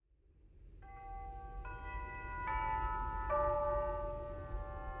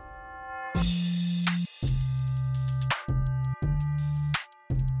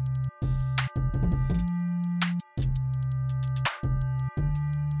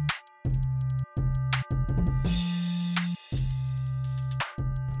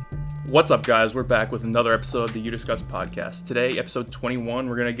What's up, guys? We're back with another episode of the You Discuss podcast. Today, episode 21,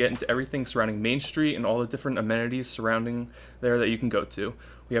 we're going to get into everything surrounding Main Street and all the different amenities surrounding there that you can go to.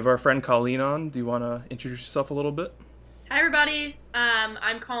 We have our friend Colleen on. Do you want to introduce yourself a little bit? Hi, everybody.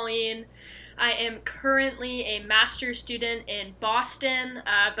 I'm Colleen. I am currently a master's student in Boston,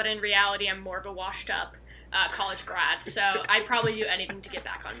 but in reality, I'm more of a washed-up college grad, so I'd probably do anything to get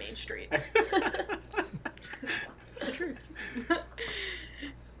back on Main Street. It's the truth.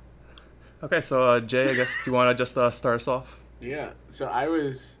 Okay, so Jay, I guess, do you want to just start us off? Yeah, so I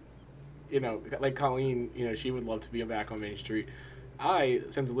was, like Colleen, she would love to be back on Main Street. I,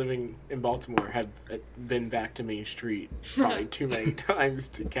 since living in Baltimore, have been back to Main Street probably too many times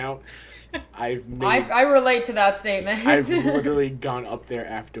to count. I relate to that statement. I've literally gone up there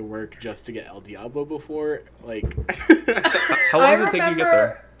after work just to get El Diablo before. Like, how long does it take you to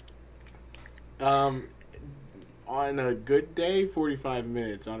get there? On a good day, 45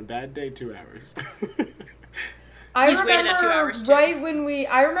 minutes. On a bad day, 2 hours. He's waiting at 2 hours too.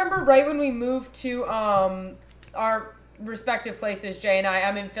 I remember right when we moved to our respective places, Jay and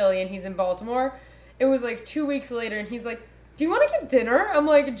I'm in Philly and he's in Baltimore. It was like 2 weeks later and he's like, do you want to get dinner? I'm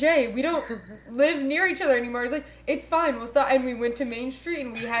like, Jay, we don't live near each other anymore. He's like, it's fine, we'll stop. And we went to Main Street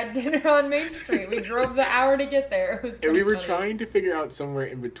and we had dinner on Main Street. We drove the hour to get there. It was and we were funny. trying to figure out somewhere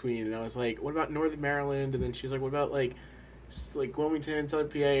in between. And I was like, what about Northern Maryland? And then she's like, what about like Wilmington, Southern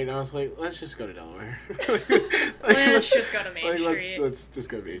PA? And I was like, let's just go to Delaware. Let's just go to Main Street. Let's just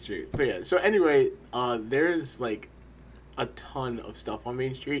go to Main Street. But yeah, so anyway, there's like a ton of stuff on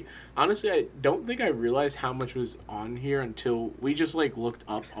Main Street. Honestly, I don't think I realized how much was on here until we just like looked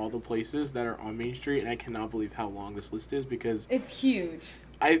up all the places that are on Main Street, and I cannot believe how long this list is because it's huge.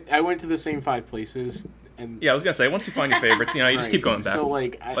 I went to the same 5 places, and Yeah, I was going to say, once you find your favorites, you just keep going back. So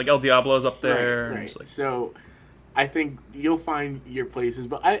like El Diablo's up there. Right. And just, like, So I think you'll find your places,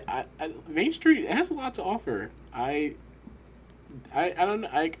 but I Main Street, it has a lot to offer. I don't know.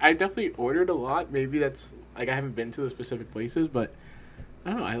 I definitely ordered a lot. Maybe that's like I haven't been to the specific places, but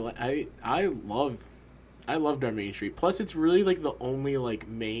I don't know. I loved our Main Street. Plus, it's really like the only like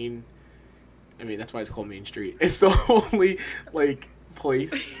main. I mean, that's why it's called Main Street. It's the only like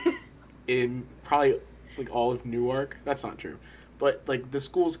place in probably like all of Newark. That's not true, but like the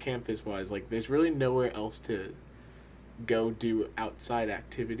school's campus wise, like there's really nowhere else to go do outside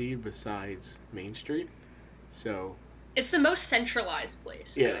activity besides Main Street. So It's the most centralized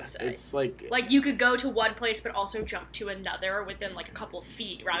place, I would say. It's like you could go to one place but also jump to another within like a couple of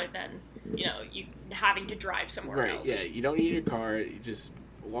feet rather than, you having to drive somewhere else. Yeah, you don't need your car, you just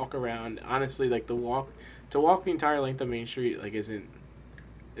walk around. Honestly, like to walk the entire length of Main Street like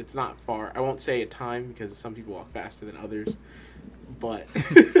it's not far. I won't say a time because some people walk faster than others. But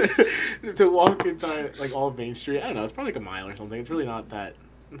to walk entire like all of Main Street, I don't know, it's probably like a mile or something. It's really not that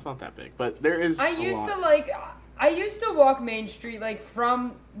big. But there is I used to walk Main Street, like,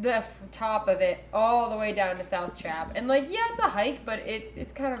 from the top of it all the way down to South Chap. And, like, yeah, it's a hike, but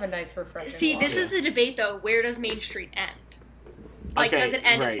it's kind of a nice, refreshing See, walk. this is the debate, though. Where does Main Street end? Like, Okay, does it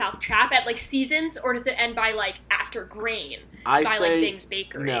end right. at South Chap at, like, Seasons? Or does it end by, like, after Grain? I by, say, like, Bing's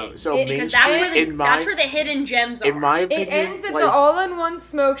Bakery? No, so It- Main Because Street, that's where the hidden gems are. in my opinion, It ends at like, the all-in-one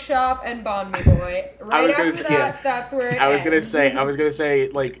smoke shop and Bon Me Boy. Right was gonna after say- that, yeah. that's where it I was ends. gonna say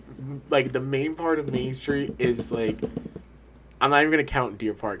like the main part of Main Street is like, I'm not even gonna count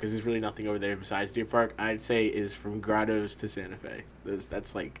Deer Park because there's really nothing over there besides Deer Park. I'd say is from Grottoes to Santa Fe.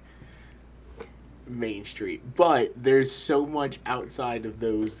 That's like Main Street, but there's so much outside of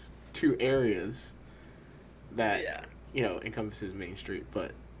those 2 areas that encompasses Main Street.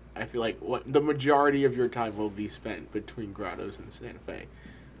 But I feel like the majority of your time will be spent between Grottoes and Santa Fe.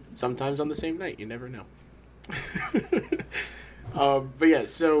 Sometimes on the same night, you never know. But yeah,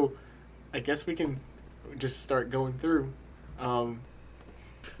 so I guess we can just start going through.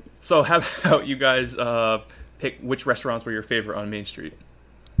 So how about you guys pick which restaurants were your favorite on Main Street?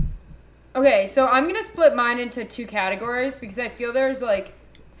 Okay, so I'm going to split mine into 2 categories because I feel there's, like,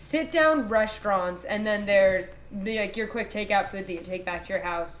 sit-down restaurants and then there's, your quick takeout food that you take back to your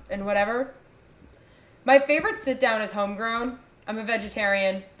house and whatever. My favorite sit-down is Homegrown. I'm a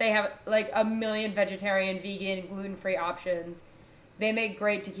vegetarian. They have, like, a million vegetarian, vegan, gluten-free options. They make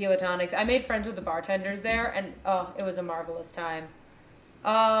great tequila tonics. I made friends with the bartenders there, and, it was a marvelous time.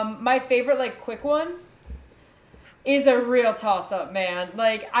 My favorite, like, quick one is a real toss-up, man.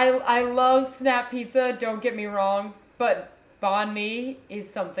 Like, I love Snap Pizza, don't get me wrong, but Banh Mi is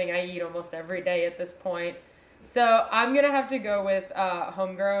something I eat almost every day at this point. So I'm going to have to go with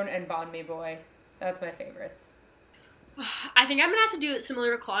Homegrown and Banh Mi Boy. That's my favorites. I think I'm going to have to do it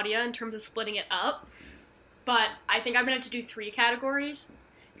similar to Claudia in terms of splitting it up. But I think I'm going to have to do 3 categories.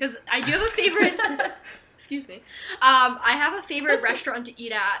 because I do have a favorite. Excuse me. I have a favorite restaurant to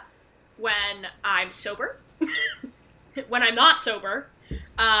eat at when I'm sober, when I'm not sober,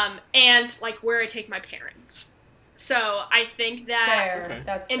 and like where I take my parents. So I think that Fair. Okay.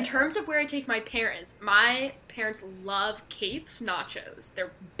 That's in fair. terms of where I take my parents love Kate's nachos. They're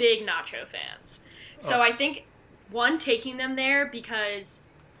big nacho fans. So Oh. I think one, taking them there because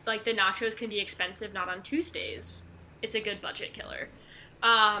like the nachos can be expensive not on Tuesdays. It's a good budget killer.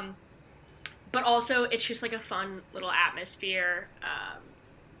 But also it's just like a fun little atmosphere.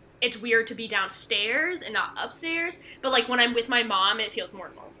 It's weird to be downstairs and not upstairs, but like when I'm with my mom, it feels more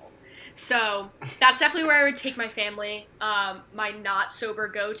normal. So that's definitely where I would take my family. My not sober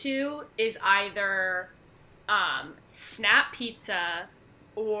go-to is either Snap Pizza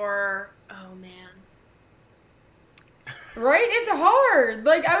or, oh man, Right? It's hard.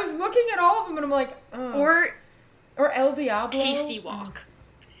 Like, I was looking at all of them and I'm like, or El Diablo. Tasty Walk.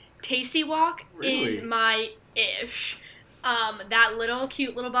 Tasty Walk is Really? my ish. That little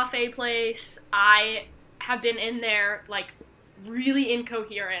cute little buffet place, I have been in there like really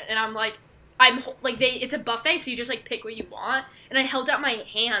incoherent, and I'm like, it's a buffet, so you just like pick what you want, and I held out my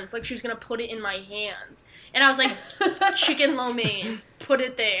hands like she was gonna put it in my hands, and I was like, chicken lo mein, put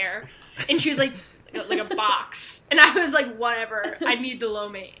it there, and she was like a box, and I was like, whatever, I need the lo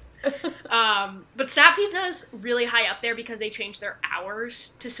mein. But Snap Pizza is really high up there because they changed their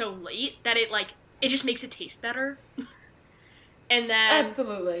hours to so late that it just makes it taste better. And then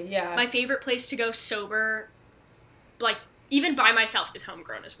Absolutely, yeah. my favorite place to go sober, like even by myself, is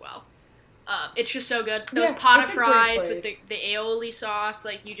Homegrown as well. It's just so good. Those Yeah, pot of it's a great fries with place. the aioli sauce,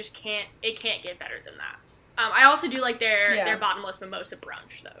 like you just can't get better than that. I also do like their bottomless mimosa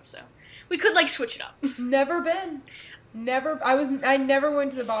brunch though, so we could like switch it up. Never been. I never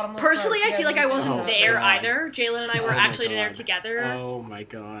went to the bottomless. Personally, brunch. I feel like I wasn't Oh, there God. either. Jalen and I were Oh my actually there God. together. Oh my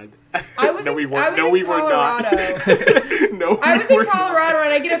god. I was no, in- we I weren't. was No, in we were not. Colorado. No, I we was in were not. Colorado and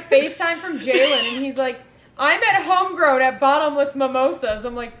I get a FaceTime from Jalen and he's like, I'm at Homegrown at Bottomless Mimosas.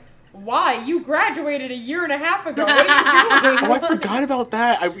 I'm like, why? You graduated a year and a half ago. What are you doing? Oh, I forgot about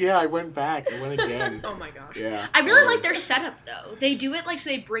that. I went back. I went again. Oh my gosh. Yeah. I really like their setup though. They do it like so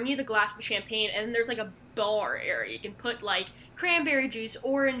they bring you the glass of champagne and then there's like a bar area. You can put like cranberry juice,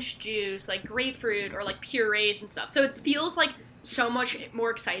 orange juice, like grapefruit or like purees and stuff. So it feels like so much more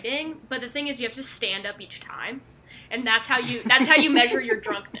exciting. But the thing is you have to stand up each time. And that's how you measure your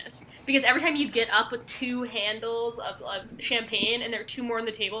drunkenness. Because every time you get up with two handles of champagne and there are two more on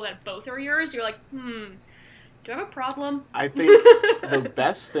the table that both are yours, you're like, do I have a problem? I think the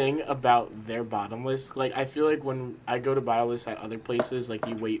best thing about their bottomless, like I feel like when I go to bottomless at other places, like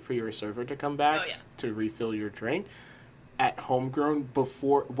you wait for your server to come back Oh, yeah. to refill your drink. At Homegrown,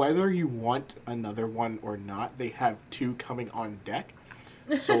 before whether you want another one or not, they have two coming on deck.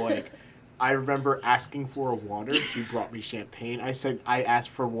 So like, I remember asking for a water. She brought me champagne. I said I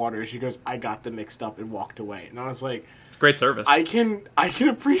asked for water. She goes, I got them mixed up and walked away. And I was like, Great service. I can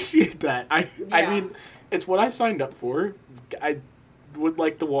appreciate that. I Yeah. mean, it's what I signed up for. I would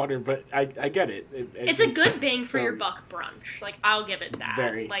like the water, but I get it. It's a makes good sense. bang for your So, buck brunch. Like, I'll give it that.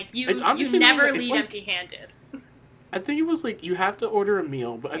 Very. Like, you It's honestly never not- it's leave like- empty-handed. I think it was like you have to order a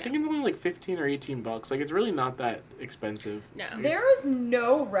meal, but I Yeah. think it's only like $15 or $18. Like it's really not that expensive. No. It's There is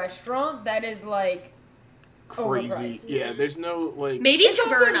no restaurant that is like crazy. overpriced. Yeah, there's no like. Maybe it's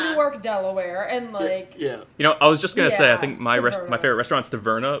also Taverna. Newark, Delaware, and like Yeah. You know, I was just gonna say, I Yeah, think my Taverna. my favorite restaurant's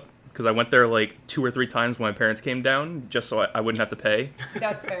Taverna because I went there like 2 or 3 times when my parents came down, just so I wouldn't have to pay.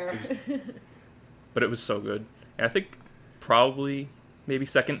 that's fair. But it was so good, and I think probably maybe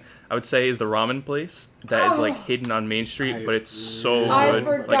second I would say is the ramen place that is like Oh. hidden on Main Street, I but it's so I good.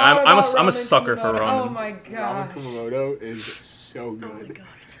 forgot Like I'm a about ramen sucker for Kumamoto. Oh ramen. my Ramen gosh. Kumamoto is so Oh good. my god.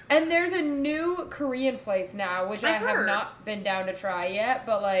 And there's a new Korean place now, which I I've have heard. not been down to try yet,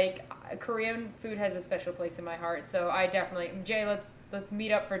 but like Korean food has a special place in my heart, so I definitely Jay, let's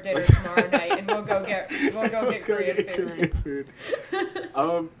meet up for dinner tomorrow night and we'll go get Korean food.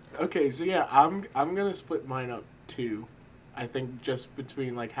 Okay, so yeah, I'm gonna split mine up too. I think just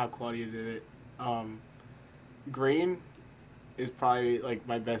between like how Claudia did it. Grain is probably like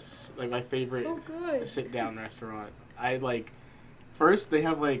my best, like my favorite So good. sit down restaurant. I like first they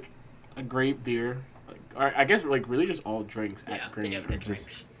have like a great beer, like, or I guess like really just all drinks Yeah, at they Grain have are good just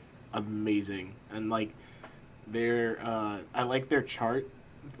drinks. amazing, and like their I like their chart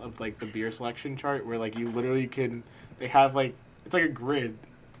of like the beer selection chart where like you literally can they have like it's like a grid.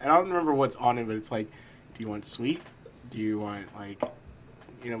 I don't remember what's on it, but it's like, do you want sweet? Do you want like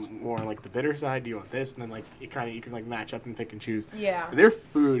more on like the bitter side? Do you want this? And then like you can like match up and pick and choose. Yeah. Their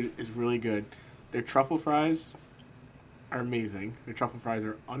food is really good. Their truffle fries, are amazing. Their truffle fries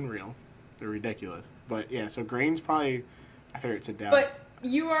are unreal. They're ridiculous. But yeah, so Grain's probably my favorite sit down. But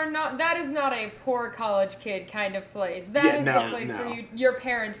you are not. That is not a poor college kid kind of place. That is the place where your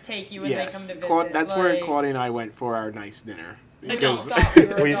parents take you when they come to visit. That's where Claudia and I went for our nice dinner. Adults. We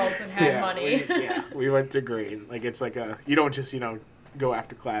were adults and had money. We went to Grain. Like it's like you don't just go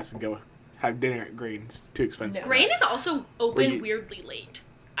after class and go have dinner at Grain. It's too expensive. No. Grain is also open weirdly late.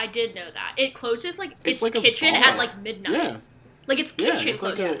 I did know that. It closes it's like kitchen at like midnight. Yeah. Like its kitchen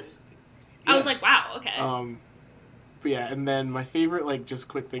closes. I was like, wow, okay. But yeah, and then my favorite just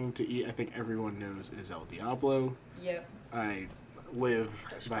quick thing to eat, I think everyone knows, is El Diablo. Yep. I live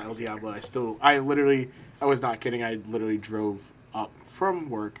by El Diablo. I was not kidding. I literally drove up from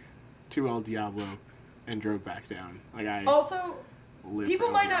work to El Diablo and drove back down. People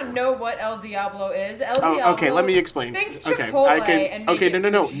might not know what El Diablo is. Okay, let me explain. Think Chipotle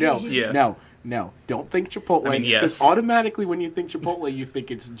No, don't think Chipotle. I mean, yes. Because automatically when you think Chipotle, you think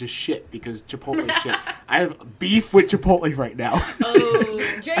it's just shit, because Chipotle is shit. I have beef with Chipotle right now. Oh.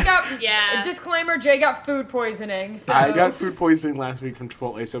 Jay got, disclaimer, Jay got food poisoning. So. I got food poisoning last week from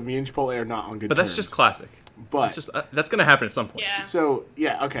Chipotle, so me and Chipotle are not on good terms. But that's just classic. But that's going to happen at some point. Yeah. So,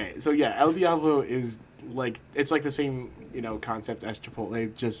 El Diablo is it's like the same, concept as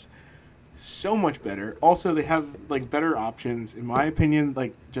Chipotle, just so much better. Also, they have better options, in my opinion,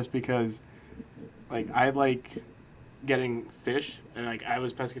 just because I like getting fish, and I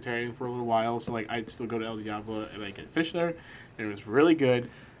was pescatarian for a little while, so I'd still go to El Diablo and get fish there, and it was really good.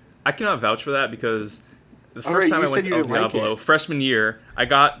 I cannot vouch for that because the first time I went to El Diablo, freshman year, I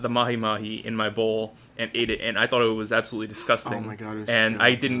got the mahi mahi in my bowl and ate it, and I thought it was absolutely disgusting. Oh my god, it was and so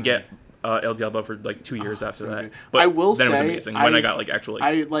I didn't good. get El Diablo for 2 years after that. Good. But I will then say, it was amazing when I got actually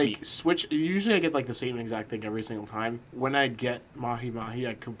meat. switch. Usually I get the same exact thing every single time. When I get mahi mahi,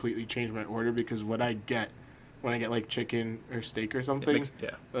 I completely change my order, because what I get when I get chicken or steak or something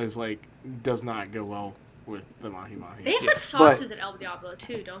is does not go well with the mahi mahi. They have good sauces at El Diablo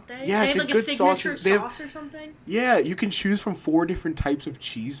too, don't they? Yes, they have good a signature sauces. sauce or something. Yeah, you can choose from 4 different types of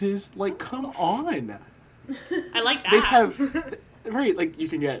cheeses. I Come on. like that. They have right, you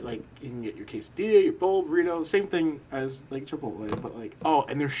can get your quesadilla, your bowl, burrito, same thing as Chipotle, but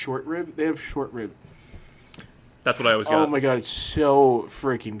and their short rib. They have short rib. That's what I always got. Oh my god, it's so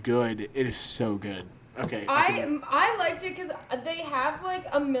freaking good. It is so good. Okay. I liked it because they have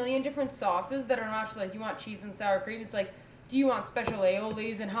a million different sauces that are not just you want cheese and sour cream. It's do you want special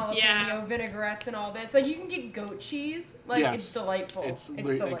aioli and jalapeno vinaigrettes and all this? You can get goat cheese. Yes. It's delightful. It's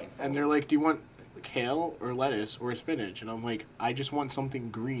delightful. And they're do you want kale or lettuce or spinach? And I'm I just want something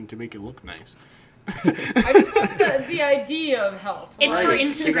green to make it look nice. I just want the idea of health. It's for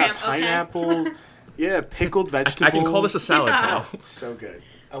Instagram. They got pineapples. Yeah, pickled vegetables. I can call this a salad now. It's so good.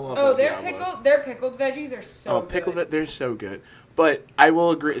 I love their pickled veggies are so good. They're so good. But I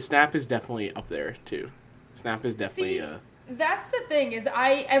will agree, Snap is definitely up there too. Snap is definitely that's the thing is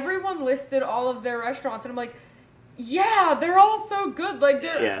everyone listed all of their restaurants and I'm yeah, they're all so good.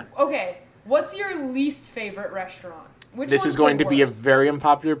 Okay, what's your least favorite restaurant? This is going to be a very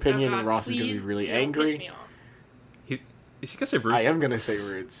unpopular opinion, and Ross is going to be really angry. Piss me off. Is he going to say Roots? I am going to say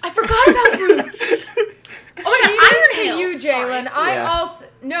Roots. I forgot about Roots. Oh my god, Iron Hill. You, Jalen. I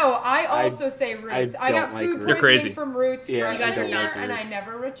also say Roots. I got food poisoning from Roots yeah, you guys are nuts. and I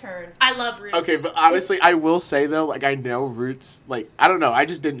never returned. I love Roots. Okay, but honestly, I will say though, I know Roots. I don't know. I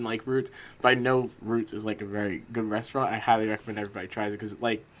just didn't like Roots, but I know Roots is a very good restaurant. I highly recommend everybody tries it because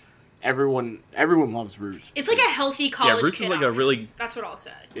everyone loves Roots. It's a healthy college. Roots kid is a really. That's what I'll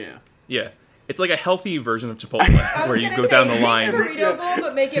say. Yeah. Yeah. It's a healthy version of Chipotle, where you go down the line. Make a burrito bowl,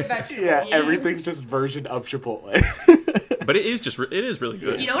 but make it vegetable. Yeah, everything's just version of Chipotle. But it is really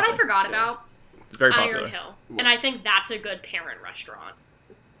good. You know what I forgot about? It's very popular. Iron Hill, and I think that's a good parent restaurant.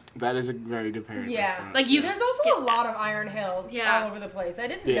 That is a very good parent restaurant. There's also a lot of Iron Hills all over the place. I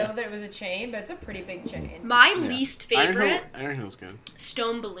didn't know that it was a chain, but it's a pretty big chain. My least favorite. Iron Hill's good.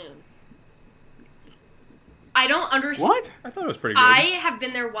 Stone Balloon. I don't understand. What? I thought it was pretty good. I have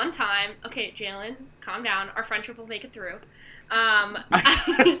been there one time. Okay, Jalen, calm down. Our friendship will make it through.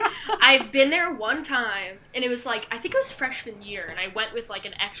 I've been there one time, and it was I think it was freshman year, and I went with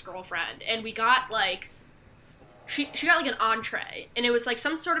an ex-girlfriend, and we got she got an entree, and it was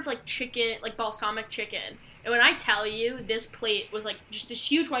some sort of chicken, balsamic chicken. And when I tell you, this plate was just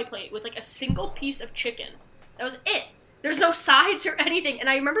this huge white plate with a single piece of chicken. That was it. There's no sides or anything. And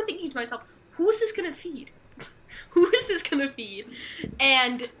I remember thinking to myself, who is this gonna feed? who is this gonna feed?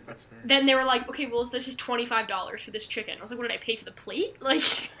 And That's fair. then they were like, okay, well, this is $25 for this chicken. I was like, what did I pay for the plate? Like,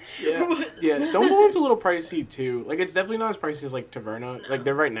 Yeah, Stone Balloon's a little pricey too. Like, it's definitely not as pricey as like Taverna. No. Like,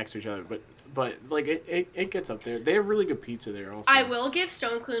 they're right next to each other, but like it gets up there. They have really good pizza there also. I will give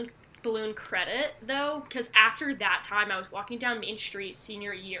Stone Balloon credit though, because after that time, I was walking down Main Street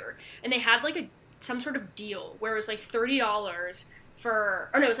senior year, and they had like some sort of deal where it was like $30 for,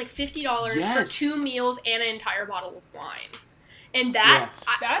 or no, it was like $50 Yes. for 2 meals and an entire bottle of wine. And that Yes.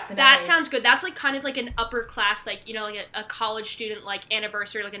 That's that nice. sounds good. That's like kind of like an upper class, like, you know, like a college student like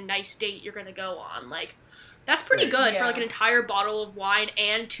anniversary, like a nice date you're gonna go on. Like, that's pretty Right. good for Yeah. like an entire bottle of wine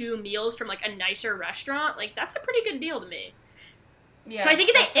and 2 meals from like a nicer restaurant. Like, that's a pretty good deal to me. Yeah, So I think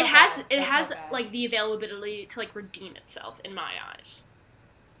that's it not has bad. it That's has not bad. like the availability to like redeem itself in my eyes.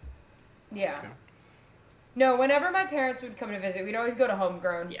 Yeah. Okay. No, whenever my parents would come to visit, we'd always go to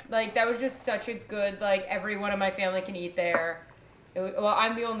Homegrown. Yeah. Like, that was just such a good, like, everyone in my family can eat there. Well,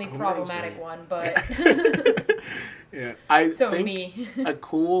 I'm the only Homegrown's problematic great. one, but... Yeah, I so think me. a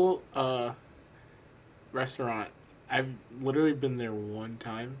cool restaurant. I've literally been there one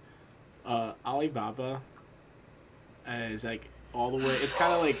time. Alibaba is like all the way. It's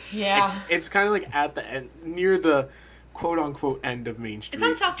kind of like Yeah. It's kind of like at the end, near the quote unquote end of Main Street. It's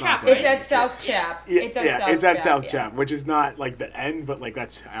on South not Chap, the It's end. at South Chap. Yeah, It's at yeah, South it's at Chap, South yeah. Chap, which is not like the end, but like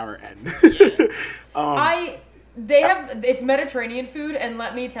that's our end. They have, it's Mediterranean food, and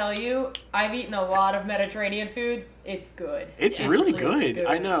let me tell you, I've eaten a lot of Mediterranean food. It's good. It's really good. good.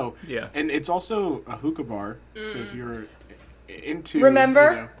 I know. Yeah. And it's also a hookah bar. So if you're into Remember,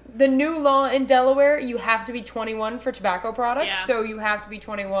 you know, the new law in Delaware, you have to be 21 for tobacco products, Yeah. so you have to be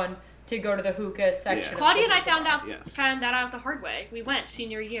 21 to go to the hookah section. Yeah. of Claudia and I hookah found bar. out Yes. that out the hard way. We went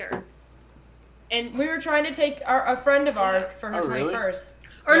senior year. And We were trying to take a friend of ours for her Oh, really? 21st.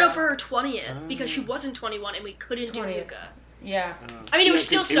 or no, Yeah. for her 20th because she wasn't 21 and we couldn't do 20th. hookah. Yeah. I mean, it was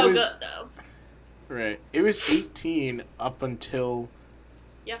Yeah, still 'cause so it was- good though. Right. It was 18 up until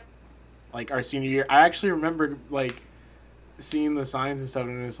Yeah. like our senior year. I actually remember like seeing the signs and stuff,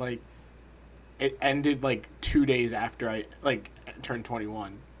 and it was like it ended like 2 days after I like turned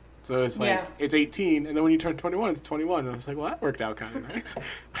 21. So it's like Yeah. it's 18, and then when you turn 21, it's 21. And I was like, well, that worked out kind of nice.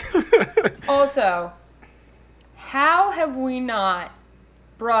 Also, how have we not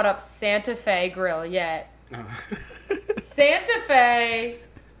brought up Santa Fe Grill yet? Santa Fe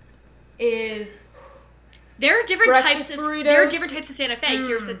is There are different Breakfast types of burritos? there are different types of Santa Fe.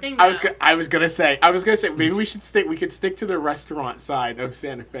 Here's the thing. I was though. gonna say maybe we could stick to the restaurant side of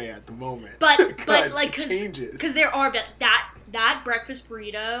Santa Fe at the moment. But Because like it changes. because there are but that breakfast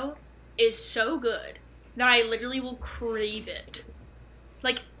burrito is so good that I literally will crave it.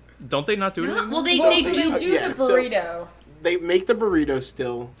 Like, Don't they not do it No, anymore? well, they- well, they they do- do yeah, the so- burrito. They make the burritos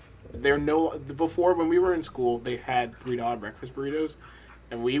still. Before when we were in school, they had $3 breakfast burritos,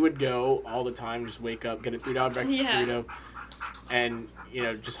 and we would go all the time. Just wake up, get a $3 breakfast Yeah. burrito, and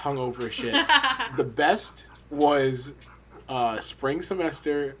just hungover as shit. The best was spring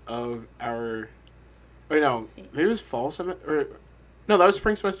semester of our. Wait, no, maybe it was fall semester. No, that was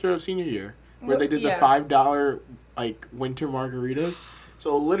spring semester of senior year, where they did the Yeah. $5 like winter margaritas.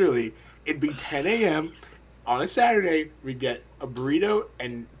 So literally, it'd be 10 a.m. on a Saturday. We'd get a burrito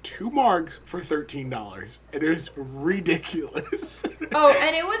and 2 margs for $13, and it was ridiculous. Oh,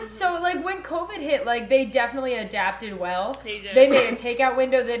 and it was so, like, when COVID hit, like, they definitely adapted well. They did. They made a takeout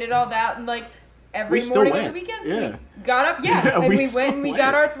window, they did all that, and, like, every We still morning on went. the weekends, Yeah. we got up, Yeah, and we we still went and we went.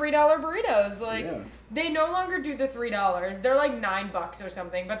 got our $3 burritos. Like, Yeah. they no longer do the $3. They're, like, $9 or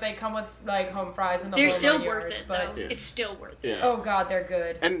something, but they come with, like, home fries and the they're whole still nine worth yards, it but- though. Yeah. It's still worth it. Yeah. Oh, God, they're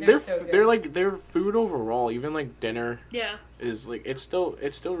good. And they're so good. they're like their food overall, even like dinner Yeah. is like it's still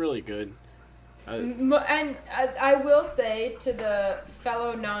really good. And I will say to the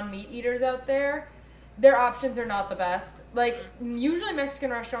fellow non-meat eaters out there, their options are not the best. Like, usually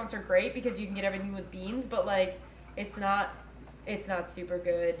Mexican restaurants are great because you can get everything with beans, but, like, it's not super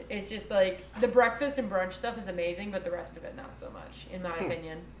good. It's just, like, the breakfast and brunch stuff is amazing, but the rest of it not so much, in my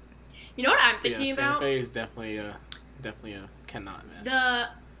opinion. You know what I'm Yeah, thinking Santa about? Fe is definitely a cannot miss. The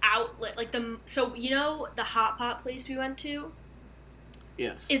outlet, like so you know the hot pot place we went to.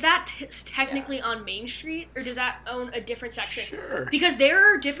 Yes. Is that technically on Main Street, or does that own a different section? Sure. Because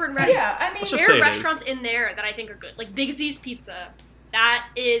there are different restaurants. Yeah, I mean, Let's just There say are it restaurants in there that I think are good, like Big Z's Pizza. That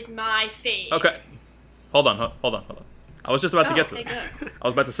is my fave. Okay. Hold on. I was just about to Oh, get to okay, this. good. I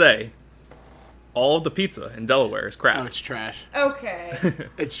was about to say, all of the pizza in Delaware is Oh, crap. it's trash. Okay. It's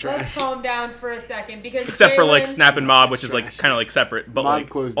Let's trash. calm down for a second because Except for like Jalen- Snap and Mob, which is Trash. like kind of like separate, but Mob like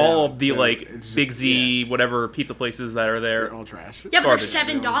closed all down, of the so like it's just- Big Z, whatever pizza places that are there. They're all trash. Yeah, but they're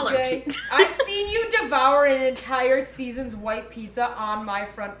Garbage. $7. Jay, I've seen you devour an entire season's white pizza on my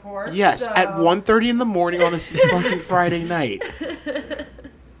front porch. Yes, so... at 1:30 in the morning on a fucking Friday night.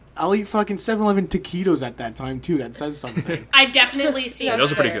 I'll eat fucking 7-Eleven taquitos at that time too. That says something. I've definitely seen Yeah,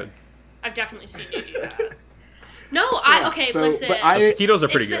 Those are that. pretty good. I've definitely seen you do that. No, So, listen. but I- Those taquitos are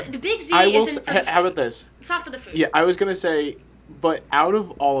pretty it's good. the Big Z I will. isn't for the How food. about this? It's not for the food. Yeah, I was gonna say, but out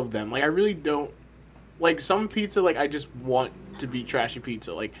of all of them, like I really don't like some pizza. Like I just want to be trashy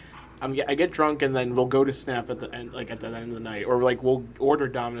pizza. Like I get drunk and then we'll go to Snap at the end, like at the end of the night, or like we'll order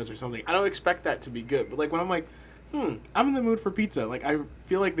Domino's or something. I don't expect that to be good, but like when I'm like, I'm in the mood for pizza. Like I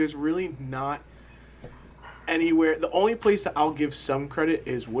feel like there's really not anywhere. The only place that I'll give some credit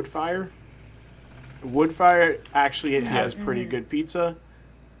is Woodfire. Woodfire actually has pretty good pizza,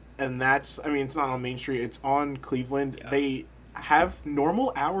 and that's, I mean, it's not on Main Street, it's on Cleveland. Yeah. They have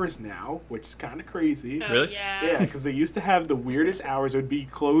normal hours now, which is kind of crazy. Oh, Really? Yeah. Yeah, because they used to have the weirdest hours. It would be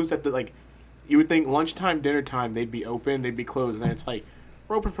closed at the, like, you would think lunchtime, dinner time, they'd be open, they'd be closed, and then it's like,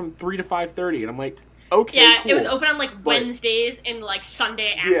 we're open from 3 to 5:30, and I'm like, okay, Yeah, cool. it was open on like But- Wednesdays and like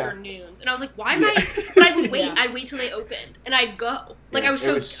Sunday Yeah. afternoons, and I was like, "Why am Yeah. I?" But I would wait. Yeah. I'd wait till they opened, and I'd go. Like Yeah, I was it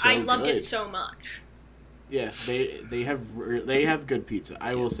so, was so I loved good. it so much. Yes, they have good pizza.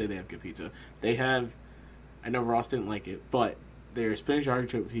 I will say they have good pizza. They have, I know Ross didn't like it, but their spinach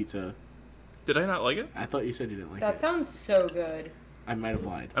artichoke pizza. Did I not like it? I thought you said you didn't like That it. sounds so good. I might have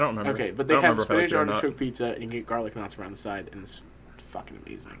lied. I don't remember. Okay, but I they don't have remember if I liked spinach it or not. artichoke pizza and you get garlic knots around the side, and it's fucking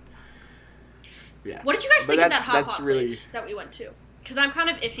amazing. Yeah. What did you guys But think of that's- that hot that's pot really- place that we went to? Because I'm kind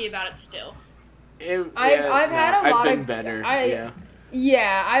of iffy about it still. I've had a lot I've been of- better.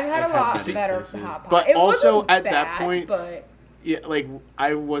 Yeah, I've had I've a lot better better places. hot pot. But It also wasn't at that bad, point- but Yeah, like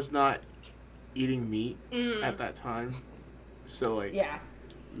I was not eating meat Mm. at that time, so like yeah.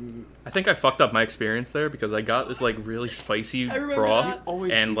 I think I fucked up my experience there because I got this like really spicy I remember broth, that.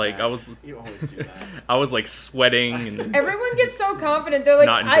 always and do like that. I You always do that. was like sweating and Everyone gets so confident. They're like,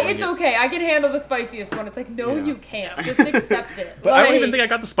 Not enjoying it's it. okay. I can handle the spiciest one. It's like, no, Yeah. you can't. Just accept it. but I don't even Like, think I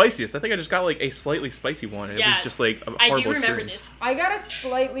got the spiciest. I think I just got like a slightly spicy one. And It Yeah, was just like a I horrible do remember experience. this. I got a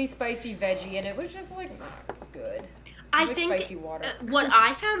slightly spicy veggie, and it was just like not good. I like think spicy water. what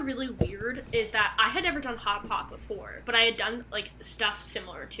I found really weird is that I had never done hot pot before, but I had done like stuff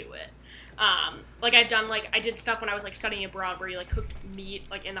similar to it. Like I did stuff when I was like studying abroad where you like cooked meat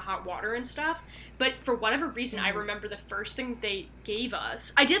like in the hot water and stuff. But for whatever reason, I remember the first thing they gave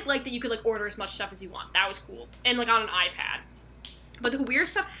us. I did like that you could like order as much stuff as you want. That was cool, and like on an iPad. But the weird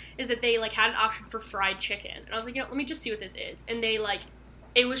stuff is that they like had an option for fried chicken, and I was like, let me just see what this is, and they like.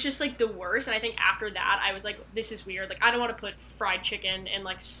 It was just, like, the worst, and I think after that, I was like, this is weird. Like, I don't want to put fried chicken in,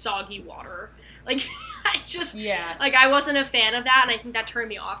 like, soggy water. Like, I just, Yeah. like, I wasn't a fan of that, and I think that turned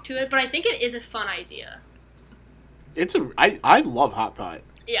me off to it, but I think it is a fun idea. I love hot pot.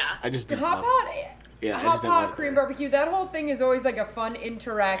 Yeah. I just The didn't hot love pot, Yeah, I hot just didn't love pot it cream there. barbecue. That whole thing is always like a fun,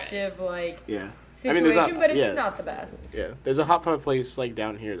 interactive like Yeah. situation, there's a- but it's yeah. not the best. Yeah, there's a hot pot place like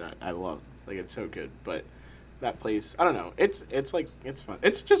down here that I love. Like it's so good, but that place, I don't know. It's like it's fun.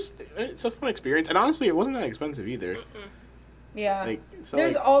 It's a fun experience, and honestly, it wasn't that expensive either. Yeah. Like so,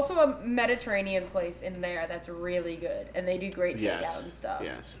 There's like, also a Mediterranean place in there that's really good, and they do great takeout yes, and stuff.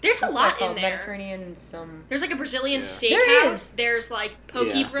 yes. There's a What's lot that called? in there. Mediterranean some. There's, like, a Brazilian Yeah. There steakhouse. is. There's, like, Poke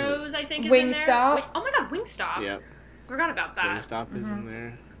Yeah. Bros, I think, is in there. Wingstop. Wait, oh my god, Wingstop. Yeah, Forgot about that. Wingstop is in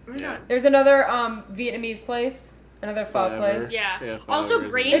there. Oh my Yeah. God. There's another Vietnamese place, another pho Forever. place. Yeah. Flavors Also, in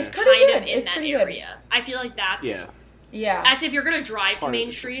Grain's there. It's pretty kind of good. in It's that pretty good. area. I feel like that's... Yeah, Yeah. That's if you're going to drive to Part of Main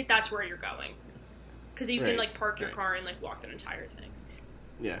it. Street, that's where you're going. Because you can, Right, like, park your right. car and, like, walk that entire thing.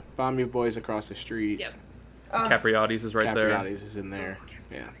 yeah. Bami Boys across the street. Yep. Capriati's is right there. Capriati's is in there.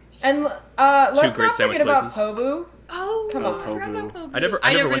 Yeah. And let's great not sandwich forget about places. Pobu. Oh, Come I on. forgot about Pobu. Pobu. I never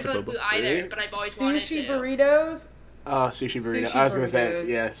been went to to Pobu. either, Really? but I've always wanted Sushi to. burritos. Sushi burrito. Sushi I was gonna say burritos.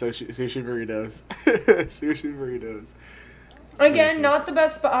 yeah. Sushi burritos. Sushi burritos. Again, Delicious. not the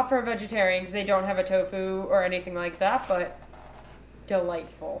best spot for vegetarians. They don't have a tofu or anything like that, but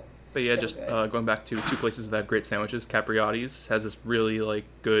delightful. But yeah, So just good. going back to two places that have great sandwiches. Capriati's has this really like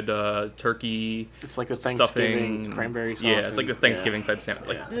good turkey It's like a Thanksgiving stuffing. cranberry sauce. Yeah, it's like and- the Thanksgiving type sandwich.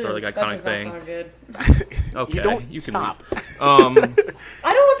 Like Yeah. it's our like That iconic does not thing. sound good. Okay, You don't you can stop. I don't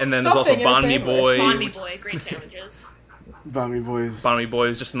want And then there's also stuffing in a Banh Mi sandwich. Boy. Banh Mi Boy, great sandwiches. Bami Boys. Banh Mi Boy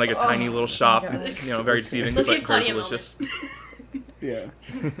is just in like a tiny little shop. God. It's, very deceiving, Let's but give very Claudia a delicious. Yeah.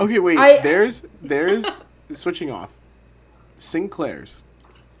 Okay, wait. There's switching off. Sinclair's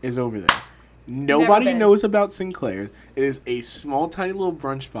is over there. Nobody been. knows about Sinclair's. It is a small, tiny little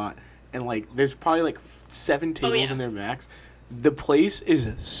brunch spot, and like there's probably like 7 tables yeah. in there max. The place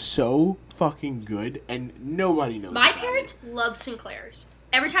is so fucking good, and nobody knows. My about parents it. love Sinclair's.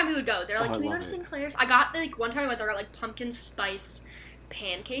 Every time we would go, they're like, Oh, I "Can we go love to it. Sinclair's?" I got like one time I went there, like pumpkin spice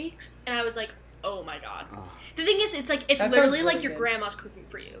pancakes, and I was like, "Oh my god!" Ugh. The thing is, it's like it's That literally sounds like really your good. grandma's cooking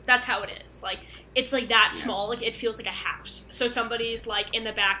for you. That's how it is. Like it's like that small. Like it feels like a house. So somebody's like in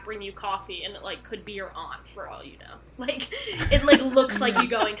the back bringing you coffee, and it like could be your aunt for all you know. Like it like looks like you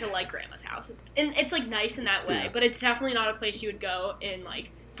going to like grandma's house, and it's like nice in that way. Yeah. But it's definitely not a place you would go and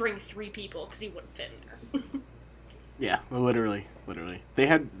like bring 3 people because you wouldn't fit in there. Yeah, literally.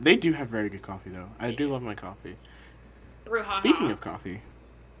 They do have very good coffee though. I do love my coffee. Brouhaha. Speaking of coffee,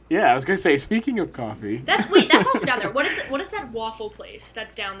 yeah, I was gonna say. Speaking of coffee, That's also down there. What is that waffle place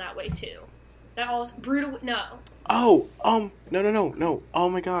that's down that way too? That also brutal. No, no. Oh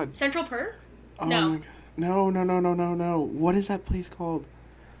my god. Central Per. Oh No. my god. No. What is that place called?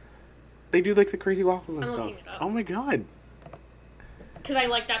 They do like the crazy waffles and I'm stuff. looking it up. Oh my god. Because I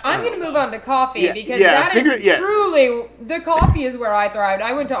like that. I'm place going to so move well. on to coffee Yeah, because yeah, that figure- is yeah. truly the coffee is where I thrived.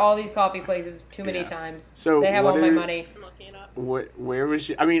 I went to all these coffee places too many Yeah. times. So they have what all my are- money. I'm looking it up. Where was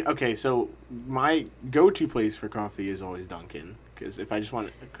you? I mean, okay, so my go-to place for coffee is always Dunkin', because if I just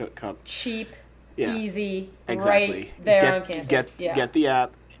want a cup, Cheap, yeah, easy, exactly. right there on campus. Get the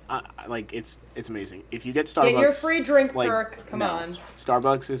app. Like it's amazing. If you get Starbucks, Get your free drink like, perk. Come no, on.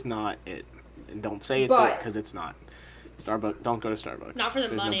 Starbucks is not it. And don't say it's But- it because it's not. Starbucks. Don't go to Starbucks. Not for the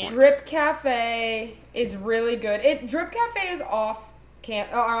There's money. No point. Drip Cafe is really good. Drip Cafe is off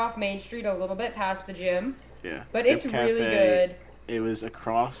Main Street a little bit past the gym, Yeah, but Drip it's really Cafe, good. It was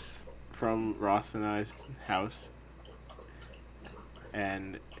across from Ross and I's house,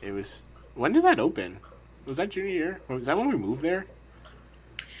 and it was. When did that open? Was that junior year? Was that when we moved there?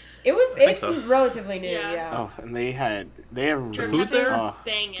 think It's so. relatively new. Yeah. Yeah. Oh, and they have Drip food Cafe there? was Oh.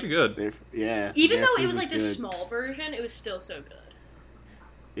 banging. Pretty good. yeah. Even their though food it was like the good. small version, it was still so good.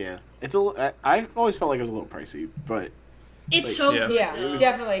 Yeah, I've always felt like it was a little pricey, but It's Like, so yeah. good. Yeah, though.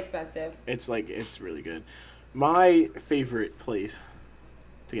 definitely expensive. it's really good. My favorite place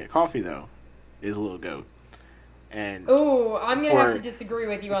to get coffee though is Little Goat, and Ooh, I'm gonna have For- to disagree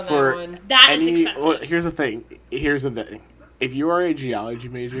with you on for that one. That is expensive. well, here's the thing. If you are a geology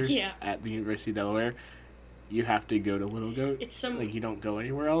major Yeah. at the University of Delaware, you have to go to Little Goat. It's some. Like you don't go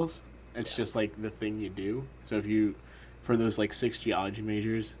anywhere else. It's just like the thing you do. So for those like 6 geology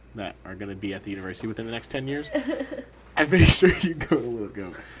majors that are going to be at the university within the next 10 years, I make sure you go to Little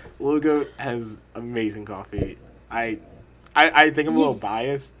Goat. Little Goat has amazing coffee. I think I'm a little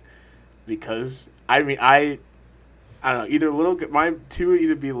biased because I don't know, either Little Goat, my two would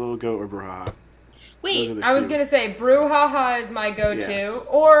either be Little Goat or Brouhaha. Wait, Those are the I was two. gonna say Brouhaha is my go-to, Yeah.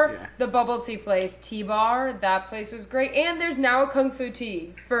 or Yeah. the bubble tea place, Tea Bar. That place was great, and there's now a Kung Fu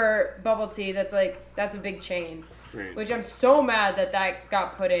Tea for bubble tea. That's a big chain, Right. which I'm so mad that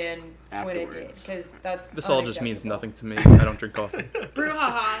got put in when it did, Afterwards. because that's This all just means unacceptable. nothing to me. I don't drink coffee.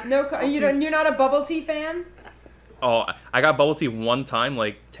 Brouhaha. No, you're not a bubble tea fan. Oh, I got bubble tea one time,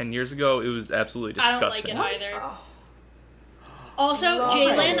 like 10 years ago. It was absolutely I don't like disgusting. it either. Oh, Also, Love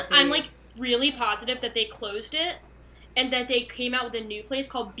Jalen, bubble tea. I'm like really positive that they closed it and that they came out with a new place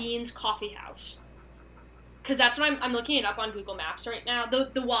called Beans Coffee House. Because that's what I'm looking it up on Google Maps right now. The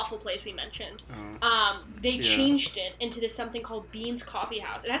waffle place we mentioned. They Yeah. changed it into this something called Beans Coffee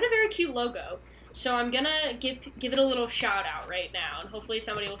House. It has a very cute logo. So I'm gonna give it a little shout out right now, and hopefully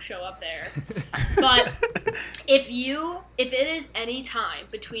somebody will show up there. But if it is any time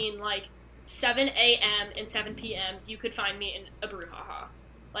between like 7 a.m. and 7 p.m., you could find me in a Brouhaha.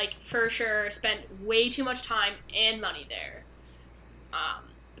 Like, for sure, spent way too much time and money there.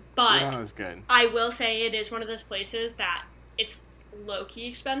 But That was good. I will say it is one of those places that it's low-key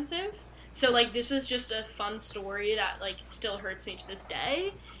expensive. So, like, this is just a fun story that, like, still hurts me to this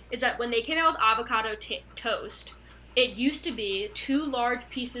day, is that when they came out with avocado toast, it used to be 2 large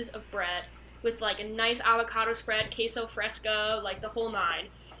pieces of bread with, like, a nice avocado spread, queso fresco, like, the whole 9.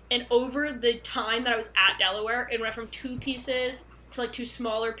 And over the time that I was at Delaware, it went from 2 pieces to, like, 2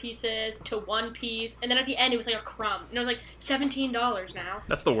 smaller pieces to 1 piece. And then at the end, it was, like, a crumb. And it was, like, $17 now.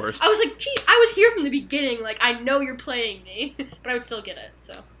 That's the worst. I was like, gee, I was here from the beginning. Like, I know you're playing me. But I would still get it,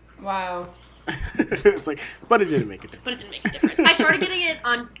 so. wow. It's like, but it didn't make a difference. But it didn't make a difference. I started getting it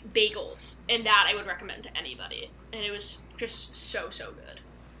on bagels, and that I would recommend to anybody. And it was just so, so good.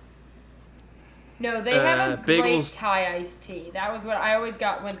 No, they have a great bagels. Thai iced tea. That was what I always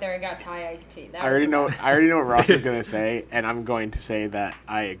went there and got Thai iced tea. That I already was know. the best. I already know what Ross is gonna say, and I'm going to say that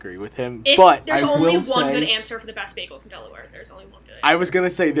I agree with him. If but there's I only will one say, good answer for the best bagels in Delaware. There's only one good answer. I was gonna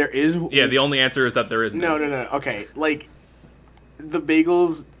say there is. Yeah, the only answer is that there is No. Okay, like the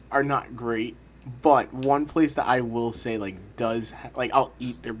bagels are not great, but one place that I will say like I'll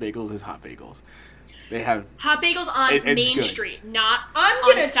eat their bagels is Hot Bagels. They have Hot Bagels on It's Main good. Street, not I'm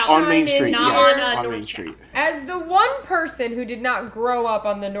on gonna South. on Main chime in Street. not Yes, on, on North Main Channel. Street. As the one person who did not grow up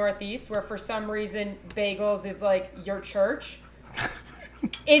on the Northeast, where for some reason bagels is like your church,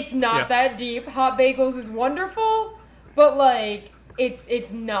 it's not Yeah. that deep. Hot Bagels is wonderful, but like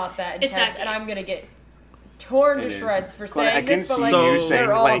it's not that intense, It's that and deep. I'm gonna get torn to It is. shreds for Claudia, saying I can this, but see like you they're saying,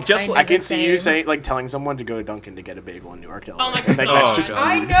 all like, just kind like- I of can the see you same. saying like telling someone to go to Dunkin' to get a bagel in Newark, Delaware. Oh my Like, God. that's Oh, just God.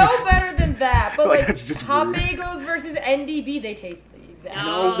 I rude. know better than that, but Like, like, that's just Hot rude. Bagels versus NDB, they taste the exact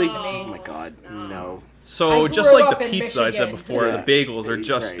No, they. same to me. Oh my God, no. So I just grew like up the in pizza I said Michigan. before, Yeah. the bagels are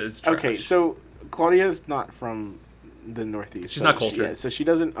just Right. as trash. Okay, so Claudia's not from the Northeast. She's so not cultured. so she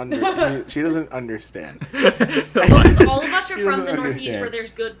doesn't she doesn't understand. Well, because all of us are She from doesn't the Northeast understand. where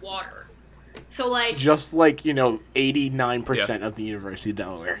there's good water. So like, Just like 89% of the University of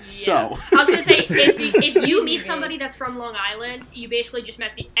Delaware. yeah. So I was gonna say if you meet somebody that's from Long Island, you basically just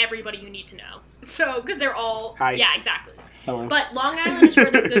met everybody you need to know. So because they're all Hi. yeah, exactly. Hello. But Long Island is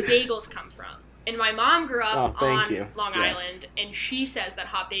where the good bagels come from. And my mom grew up Oh, thank on you. Long Yes. Island, and she says that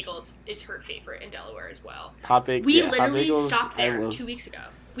Hot Bagels is her favorite in Delaware as well. Hot Bagels. We Hot literally Bagels, stopped I there will- 2 weeks ago.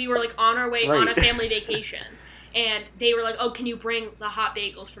 We were like on our way on a Right. family vacation, and they were like, "Oh, can you bring the hot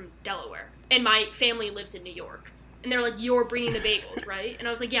bagels from Delaware?" And my family lives in New York, and they're like, "You're bringing the bagels, right?" And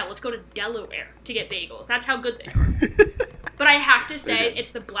I was like, "Yeah, let's go to Delaware to get bagels. That's how good they are." But I have to say, Very good.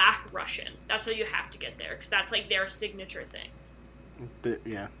 it's the Black Russian. That's what you have to get there because that's like their signature thing.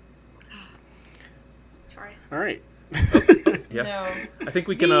 Yeah. Sorry. All right. Yeah. No. I think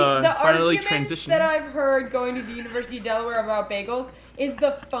we can the finally arguments transition. that I've heard going to the University of Delaware about bagels is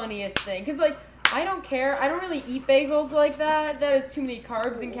the funniest thing. Because, like, I don't care. I don't really eat bagels like that. That is too many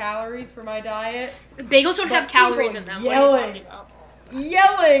carbs and calories for my diet. Bagels don't have But calories people in them. What are you yelling. talking about?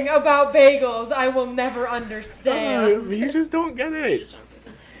 Yelling about bagels, I will never understand. You just don't get it.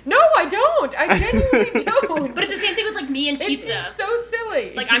 No, I don't. I genuinely don't. But it's the same thing with like me and It pizza. seems so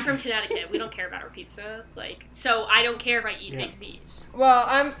silly. Like I'm from Connecticut, we don't care about our pizza. Like so, I don't care if I eat Yeah. Big Z's. Well,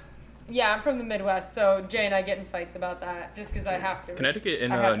 I'm from the Midwest, so Jay and I get in fights about that just because I have to. Connecticut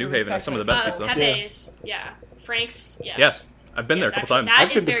and I have to New Haven are respect some of my the best people. pizza. Pepe's, yeah. Frank's, yeah. Yes, I've been there a Yes, couple actually, times. That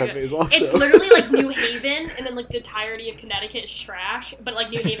I've is been to very Pepe's good. also. It's literally like New Haven, and then like the entirety of Connecticut is trash, but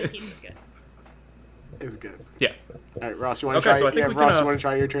like New Haven pizza's good. It's good. Yeah. All right, Ross, you want to Okay, try? so I think Yeah, we Ross, can you want to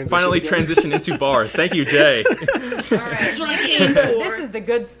try your transition? Finally again? transition into bars. Thank you, Jay. All right. This is what I came for. This is the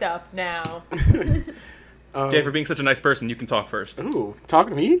good stuff now. Jay, for being such a nice person, you can talk first. Ooh, talk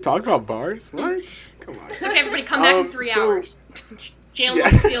to me? Talk about bars? What? Come on. Okay, everybody, come back in 3 so- hours. Jalen Yeah. will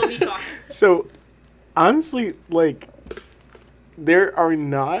still be talking. So, honestly, like, there are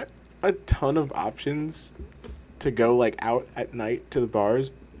not a ton of options to go like out at night to the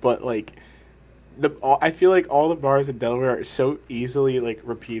bars, but like, I feel like all the bars in Delaware are so easily like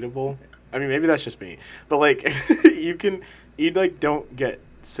repeatable. I mean, maybe that's just me, but like, you like don't get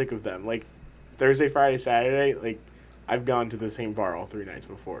sick of them. Like, Thursday, Friday, Saturday, like, I've gone to the same bar all 3 nights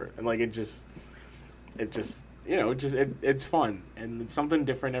before, and like it's fun and it's something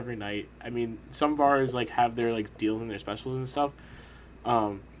different every night. I mean, some bars like have their like deals and their specials and stuff.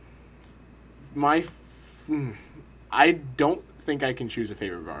 I don't think I can choose a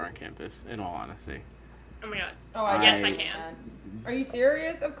favorite bar on campus, in all honesty. Oh my god. Oh, Yes, I I- can. Are you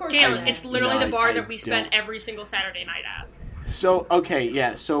serious? Of course. Jalen, I it's can. literally No, the bar I that we spend don't. every single Saturday night at. So okay,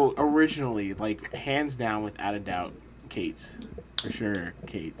 yeah. So originally, like hands down, without a doubt, Kate's for sure.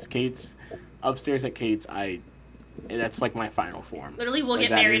 Kate's upstairs at Kate's. That's like my final form. Literally, we'll Like,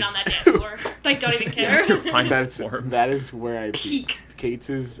 get that married is- on that dance floor. Like, don't even care. That's your final form. That is where I peak. Peak. Kate's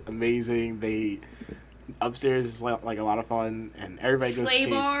is amazing. They upstairs is like a lot of fun, and everybody goes Slay to Kate's.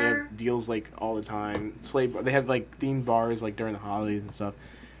 They bar. have deals like all the time. Slay bar. They have like themed bars like during the holidays and stuff.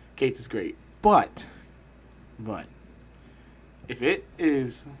 Kate's is great, but if it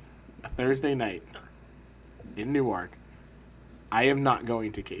is a Thursday night in Newark, I am not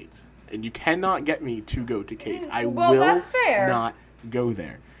going to Kate's, and you cannot get me to go to Kate's. I Well, will that's fair. not go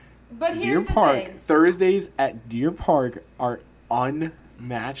there. But here's Deer the Park thing. Thursdays at Deer Park are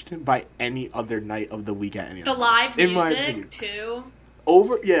unmatched by any other night of the week at any The other. live In my music, opinion. too.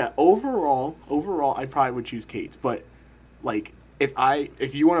 Overall, I probably would choose Kate's, but like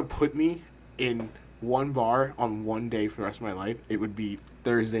if you want to put me in one bar on one day for the rest of my life, it would be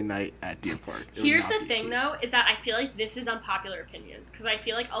Thursday night at Deer Park. Here's the thing, though, is that I feel like this is unpopular opinion, because I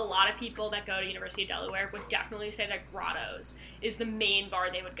feel like a lot of people that go to University of Delaware would definitely say that Grotto's is the main bar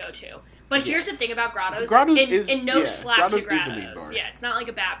they would go to. But here's the thing about Grotto's, and no slap to Grotto's. Yeah, it's not like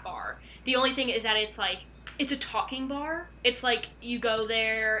a bad bar. The only thing is that it's like, it's a talking bar. It's like you go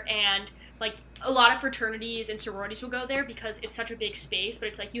there and like a lot of fraternities and sororities will go there because it's such a big space, but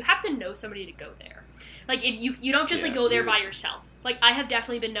it's like you have to know somebody to go there. Like if you don't just like go there by yourself. Like I have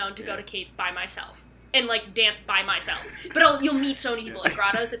definitely been known to go to Kate's by myself and like dance by myself. But you'll meet so many people at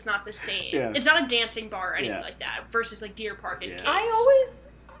Grotto's. It's not the same. Yeah. It's not a dancing bar or anything like that versus like Deer Park and Kate's.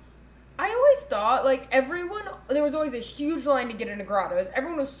 I always thought like there was always a huge line to get into Grotto's.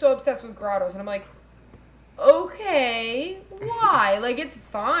 Everyone was so obsessed with Grotto's, and I'm like, okay, why? Like, it's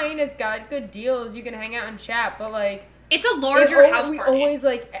fine. It's got good deals. You can hang out and chat, but, like... It's a larger house party. Always,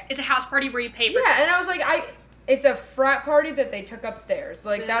 like... It's a house party where you pay for drinks. Yeah, and I was like, it's a frat party that they took upstairs.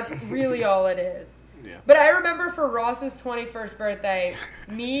 Like, that's really all it is. Yeah. But I remember for Ross's 21st birthday,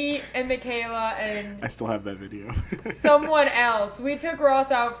 me and Michaela and... I still have that video. someone else. We took Ross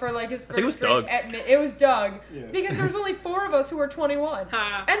out for, like, his first it was Doug. It was Doug. Yeah. Because there's only 4 of us who were 21.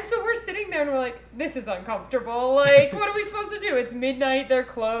 And so we're sitting there and we're like, this is uncomfortable. Like, what are we supposed to do? It's midnight. They're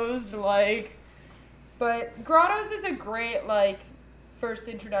closed. Like... But Grotto's is a great, like, first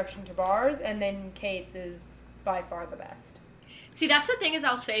introduction to bars. And then Kate's is by far the best. See, that's the thing is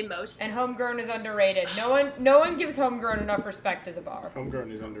I'll say most. And Homegrown is underrated. No one gives Homegrown enough respect as a bar. Homegrown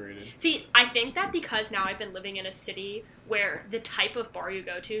is underrated. See, I think that because now I've been living in a city where the type of bar you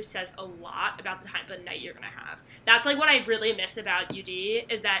go to says a lot about the type of night you're going to have. That's, like, what I really miss about UD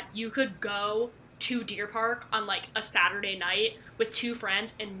is that you could go to Deer Park on, like, a Saturday night with 2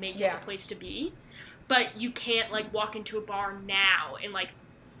 friends and make it the place to be. But you can't, like, walk into a bar now and, like,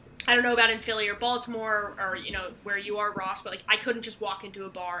 I don't know about in Philly or Baltimore or, you know, where you are, Ross, but, like, I couldn't just walk into a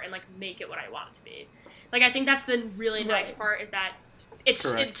bar and, like, make it what I want it to be. Like, I think that's the really nice part is that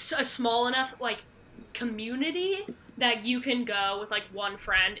it's a small enough, like, community that you can go with, like, one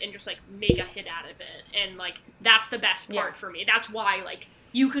friend and just, like, make a hit out of it. And, like, that's the best part for me. That's why, like,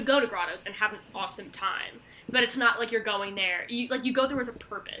 you could go to Grotto's and have an awesome time. But it's not like you're going there. You go there with a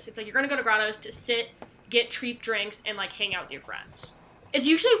purpose. It's like you're going to go to Grotto's to sit, get cheap drinks, and, like, hang out with your friends. It's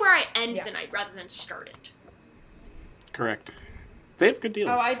usually where I end the night rather than start it. Correct. They have good deals.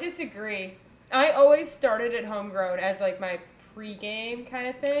 Oh, I disagree. I always started at Homegrown as like my pre-game kind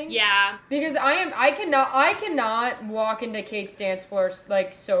of thing. Yeah. Because I cannot walk into Kate's dance floor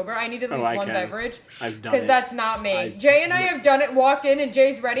like sober. I need at least one beverage. I've done it. Because that's not me. Jay and I have done it. Walked in and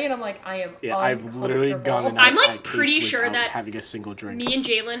Jay's ready, and I'm like, I am. Yeah, I've literally gone in. I'm like pretty sure that having a single drink. Me and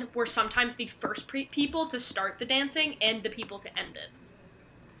Jalen were sometimes the first people to start the dancing and the people to end it.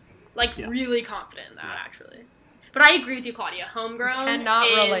 Like, really confident in that, actually. But I agree with you, Claudia. Homegrown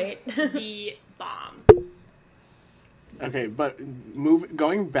is the bomb. Okay, but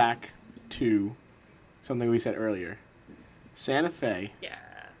going back to something we said earlier. Santa Fe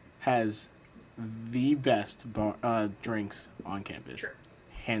has the best drinks on campus. True.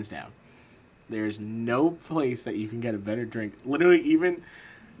 Hands down. There's no place that you can get a better drink. Literally, even...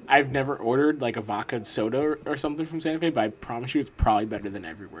 I've never ordered, like, a vodka soda or something from Santa Fe, but I promise you it's probably better than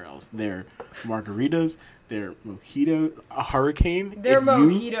everywhere else. Their margaritas, their mojitos, a hurricane. Their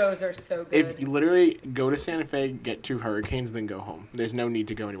mojitos are so good. If you literally go to Santa Fe, get 2 hurricanes, then go home. There's no need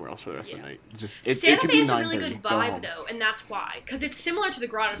to go anywhere else for the rest of the night. Santa Fe is a really good vibe, though, and that's why. Because it's similar to the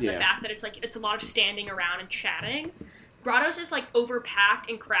Grotto's in the fact that it's, like, it's a lot of standing around and chatting. Grotto's is, like, overpacked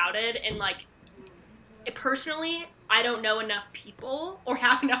and crowded, and, like, personally... I don't know enough people or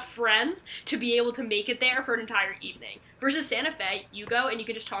have enough friends to be able to make it there for an entire evening. Versus Santa Fe, you go and you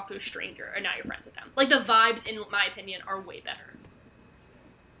can just talk to a stranger and now you're friends with them. Like, the vibes, in my opinion, are way better.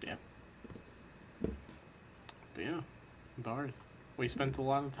 Yeah. But yeah, bars. We spent a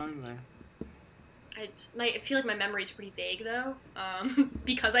lot of time there. I feel like my memory is pretty vague, though,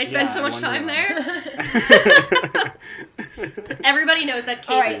 because I spent so much time there. Everybody knows that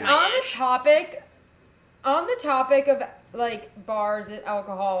Kate's is my ish. On the topic of, like, bars and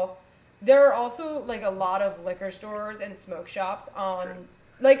alcohol, there are also, like, a lot of liquor stores and smoke shops on,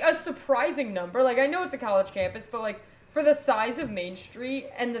 like, a surprising number. Like, I know it's a college campus, but, like, for the size of Main Street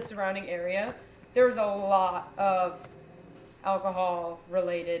and the surrounding area, there's a lot of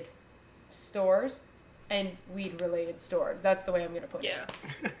alcohol-related stores and weed-related stores. That's the way I'm going to put it.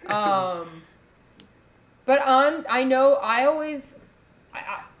 Yeah. But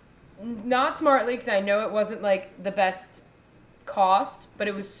not smartly, because I know it wasn't, like, the best cost, but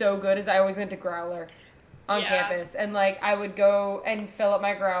it was so good as I always went to Growler. on Yeah. campus. And, like, I would go and fill up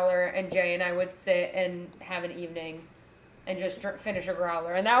my growler, and Jay and I would sit and have an evening and just finish a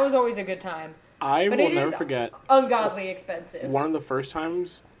growler. And that was always a good time. I But will it never is forget ungodly expensive. one of the first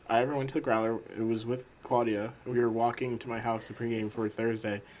times I ever went to the Growler. It was with Claudia. We were walking to my house to pregame for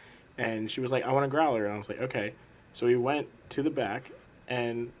Thursday, and she was like, "I want a Growler," and I was like, "Okay." So we went to the back,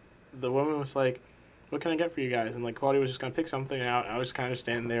 and the woman was like, "What can I get for you guys?" And like Claudia was just gonna pick something out. I was kind of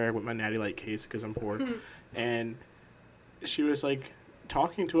standing there with my Natty Light case because I'm poor, and she was like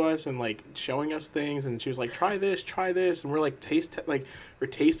talking to us and like showing us things, and she was like, try this, and we're like we're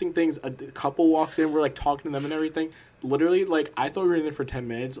tasting things. A couple walks in, we're like talking to them and everything. Literally, like, I thought we were in there for 10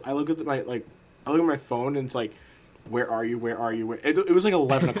 minutes. I look at my phone, and it's like, where are you? It was like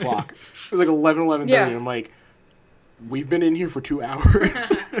 11 o'clock. It was like 11:30, Yeah. and I'm like, we've been in here for 2 hours.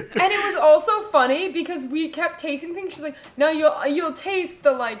 And it was also funny because we kept tasting things. She's like, "No, you'll taste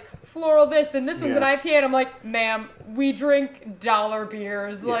the like floral this and this one's an Yeah. IPA." And I'm like, "Ma'am, we drink dollar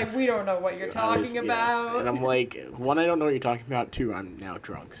beers. Like, Yes. we don't know what you're talking Yeah. about." And I'm like, one, I don't know what you're talking about. Two, I'm now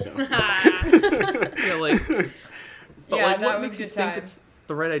drunk, so. Yeah, like, but Yeah, like, that what was makes you good think time. it's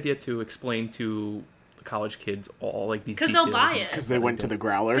the right idea to explain to the college kids all like these? 'Cause they'll details buy and- it. Because they went to the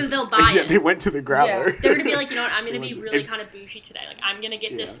Growler. 'Cause they'll buy Yeah, it. they went to the Growler. Yeah. They're gonna be like, you know what? I'm gonna It be was- really if- kind of bougie today. Like, I'm gonna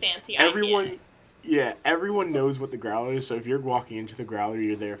get this Yeah. fancy Everyone, IPA. yeah, everyone knows what the Growler is. So if you're walking into the Growler,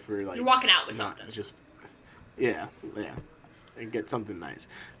 you're there for like You're walking out with not something. just, yeah, and get something nice.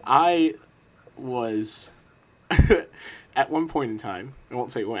 I was at one point in time. I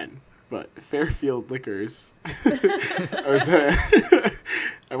won't say when, but Fairfield Liquors.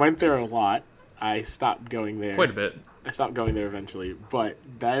 I went there a lot. I stopped going there. Quite a bit. I stopped going there eventually, but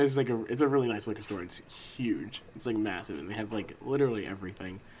that is like it's a really nice liquor store. It's huge. It's like massive, and they have like literally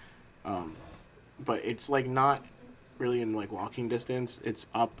everything. But it's like not really in like walking distance. It's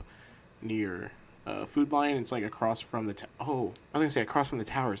up near Food Lion. It's like across from the I was gonna say across from the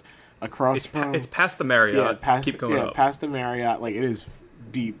towers. Across from It's past the Marriott. Keep going up. past the Marriott. Like it is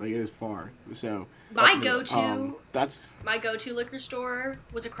deep. Like it is far. So My go-to, that's my go-to liquor store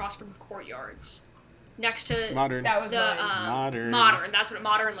was across from Courtyards, next to modern. That was the mine. Modern. That's what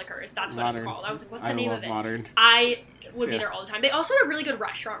Modern Liquor is. That's what it's Modern. called. I was like, what's the I name love of it? Modern. I would be Yeah. there all the time. They also had a really good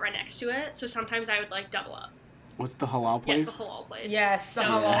restaurant right next to it, so sometimes I would like double up. What's the halal place? Yes, the halal place. Yes, so the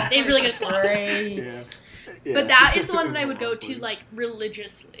good. halal They have really good place fluff. is great. Yeah. Yeah. But that is the one that I would go Halal to place. like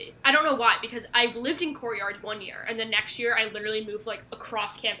religiously. I don't know why, because I lived in Courtyards one year, and then next year I literally moved like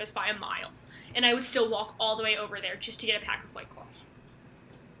across campus by a mile, and I would still walk all the way over there just to get a pack of White Claws.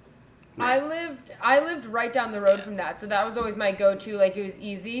 I lived right down the road Yeah. from that, so that was always my go-to. Like, it was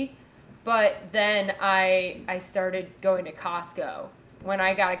easy. But then I started going to Costco when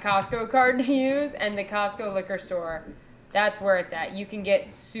I got a Costco card to use, and the Costco liquor store, that's where it's at. You can get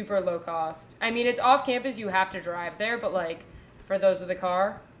super low cost. I mean, it's off campus, you have to drive there, but like for those with a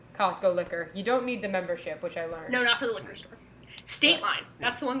car, Costco liquor. You don't need the membership, which I learned. No, not for the liquor store. State Line.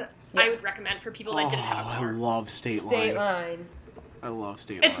 That's the one that I would recommend for people that didn't have a I car. love State State Line. line. I love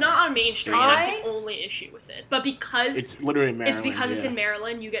State It's Line. not on Main Street. That's the only issue with it. But because It's literally Maryland. it's because it's yeah. in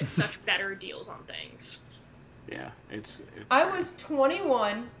Maryland, you get such better deals on things. Yeah, it's. I was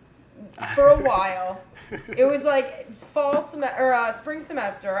 21 for a while. It was like spring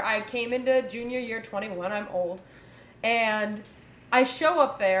semester. I came into junior year 21. I'm old, and I show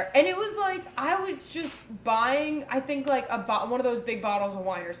up there, and it was like I was just buying. I think like one of those big bottles of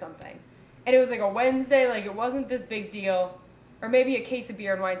wine or something, and it was like a Wednesday. Like it wasn't this big deal, or maybe a case of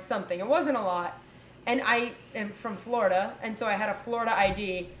beer and wine. Something. It wasn't a lot, and I am from Florida, and so I had a Florida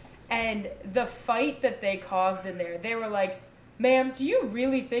ID. And the fight that they caused in there, they were like, "Ma'am, do you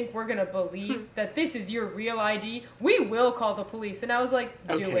really think we're going to believe that this is your real ID? We will call the police." And I was like,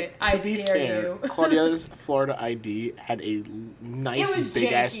 "Do Okay, it. to I be dare fair, you." Claudia's Florida ID had a nice It was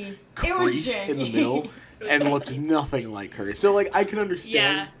big ass janky. It was crease in the janky. middle and looked nothing like her. So like I can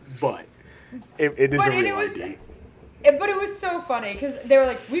understand, but it is But a and real it was, ID. but it was so funny because they were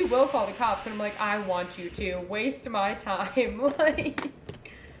like, "We will call the cops," and I'm like, "I want you to waste my time." Like,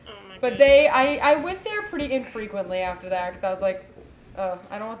 Oh my but God. I went there pretty infrequently after that because I was like,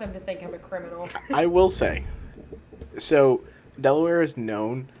 I don't want them to think I'm a criminal. I will say, so Delaware is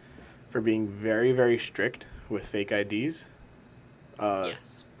known for being very, very strict with fake IDs.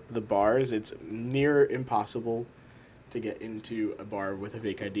 Yes. The bars, it's near impossible to get into a bar with a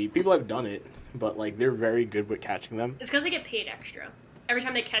fake ID. People have done it, but like they're very good with catching them. It's because they get paid extra. Every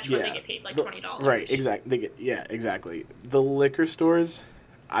time they catch one, they Yeah. get paid like The- $20. Right, exactly. Exactly. The liquor stores,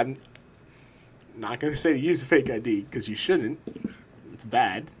 I'm not going to say to use a fake ID because you shouldn't. It's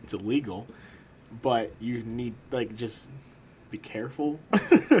bad. It's illegal. But you need, like, just be careful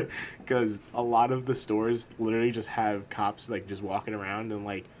because a lot of the stores literally just have cops like just walking around and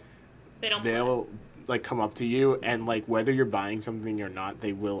like they'll like come up to you and like whether you're buying something or not,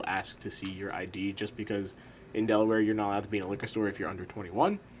 they will ask to see your ID just because in Delaware you're not allowed to be in a liquor store if you're under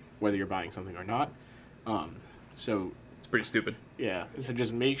 21, whether you're buying something or not. So It's pretty stupid. yeah, so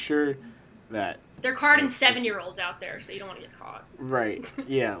just make sure that They're carding 7-year-olds out there, so you don't want to get caught. right.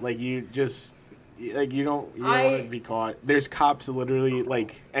 Yeah, like you just like you don't want to be caught. There's cops literally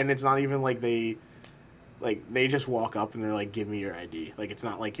like, and it's not even like they just walk up and they're like, "Give me your ID." Like it's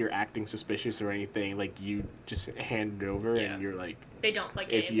not like you're acting suspicious or anything. Like you just hand it over Yeah. and you're like, They don't play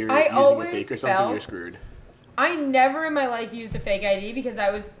games. if you're I using a always fake or something, felt- you're screwed. I never in my life used a fake ID because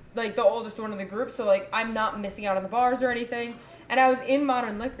I was like the oldest one in the group, so like I'm not missing out on the bars or anything. And I was in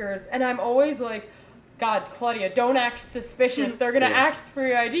Modern Liquors, and I'm always like, God, Claudia, don't act suspicious. They're gonna Yeah. ask for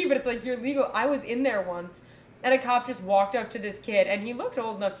your ID, but it's like you're legal. I was in there once, and a cop just walked up to this kid, and he looked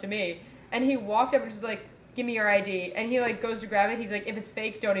old enough to me, and he walked up and just like, give me your ID, and he like goes to grab it. He's like, if it's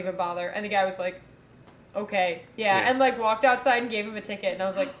fake, don't even bother. And the guy was like, okay, yeah, Yeah. and like walked outside and gave him a ticket, and I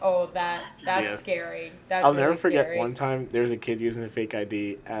was like, oh, that's Yeah. scary. That's I'll really never forget scary. one time there was a kid using a fake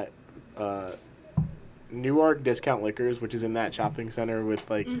ID at Newark Discount Liquors, which is in that shopping center with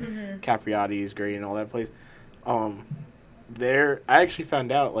like Capriati's, Gray, and all that place. There, I actually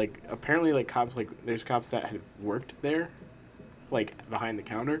found out like apparently like cops like there's cops that have worked there, like behind the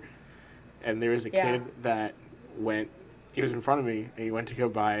counter, and there was a Yeah. kid that went. He was in front of me, and he went to go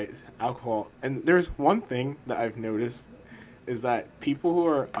buy alcohol. And there's one thing that I've noticed is that people who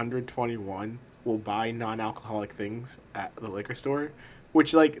are under 21 will buy non-alcoholic things at the liquor store,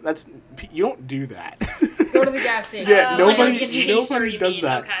 which like that's you don't do that. Go to the gas station. Yeah, like nobody- a chaser, nobody you does mean.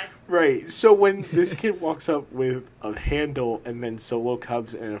 that. Okay. Right. So when this kid walks up with a handle and then Solo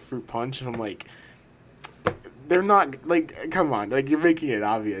Cubs and a fruit punch, and I'm like, they're not like, come on, like you're making it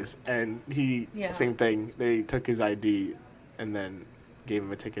obvious. And he, Yeah. same thing. They took his ID and then gave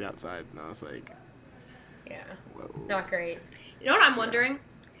him a ticket outside, and I was like, Yeah, whoa. not great. You know what I'm wondering?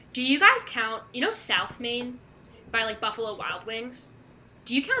 Do you guys count, South Main by like Buffalo Wild Wings?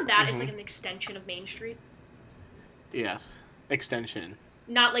 Do you count that as like an extension of Main Street? Yes, extension.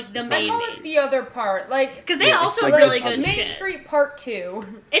 Not like the It's I not main call Main it street. the other part. Like, Because they Yeah, it's also like really this good other- Main shit. Street Part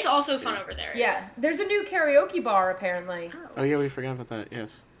 2. It's also fun over there. Yeah, there's a new karaoke bar apparently. Oh yeah, we forgot about that.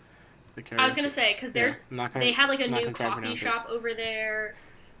 Yes. The I was karaoke. gonna say because there's Yeah, not gonna- they had like a not new gonna try to coffee pronounce it. shop over there,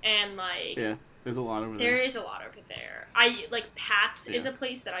 and like Yeah, there's a lot over there there. is a lot over there. I like Pat's is Yeah. a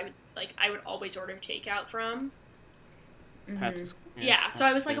place that I would always order takeout from. Pat's is- Yeah, so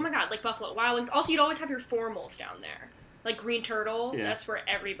I was like, Pat's oh my god, like Buffalo Wild Wings. Also, you'd always have your formals down there, like Green Turtle. Yeah. That's where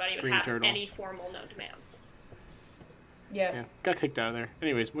everybody would Green have Turtle. any formal known to man. Yeah. Yeah, got kicked out of there.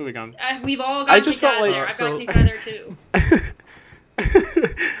 Anyways, moving on. We've all I gotten just kicked out felt of like- there. I've gotten so- kicked out of there too.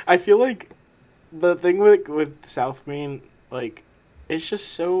 I feel like the thing with South Main, like, it's just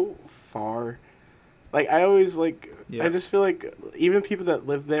so far. Like, I always, like, Yeah. I just feel like even people that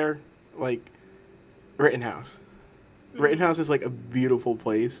live there, like, Rittenhouse. Rittenhouse is, like, a beautiful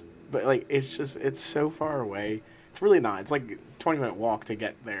place, but, like, it's so far away. It's really not. It's, like, 20-minute walk to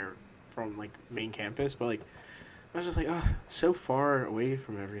get there from, like, main campus, but, like, I was just like, oh, it's so far away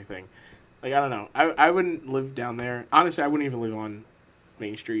from everything. Like, I don't know. I wouldn't live down there. Honestly, I wouldn't even live on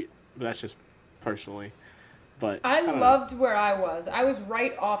Main Street, but that's just personally. But I don't know. loved where I was. I was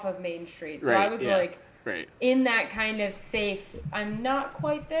right off of Main Street. So I Right, was yeah. like Right. in that kind of safe. I'm not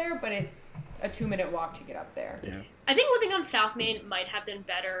quite there, but it's a 2-minute walk to get up there. Yeah. I think living on South Main might have been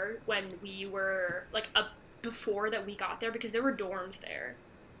better when we were like before that we got there because there were dorms there.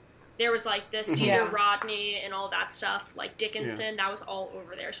 There was like the Caesar Yeah. Rodney and all that stuff, like Dickinson. That was all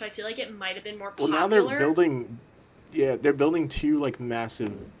over there. So I feel like it might have been more Well, popular. now they're building. Yeah, they're building 2 like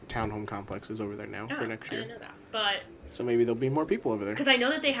massive townhome complexes over there now Oh, for next I year. didn't know that, but So maybe there'll be more people over there. because I know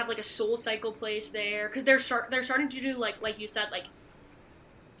that they have like a Soul Cycle place there. Because they're starting to do like you said, like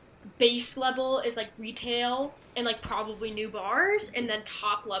base level is like retail and like probably new bars, and then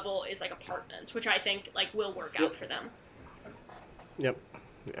top level is like apartments, which I think like will work out Yep. for them. Yep.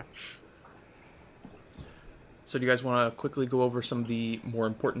 Yeah. So do you guys want to quickly go over some of the more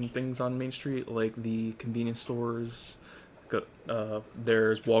important things on Main Street, like the convenience stores?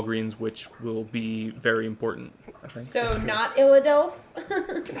 There's Walgreens, which will be very important, I think. So not Illadelph.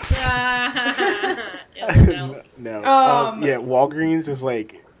 Illinois. No. Um, Yeah, Walgreens is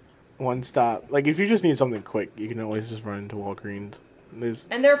like one stop. Like if you just need something quick, you can always just run into Walgreens. There's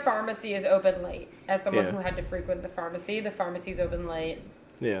And their pharmacy is open late. As someone Yeah. who had to frequent the pharmacy's open late.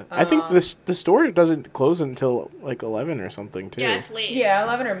 yeah. I think Um, the store doesn't close until like 11 or something too. Yeah, it's late. Yeah,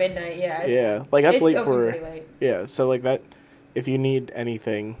 11 or midnight. Yeah. Yeah, like that's it's late open for pretty late. yeah. So like that if you need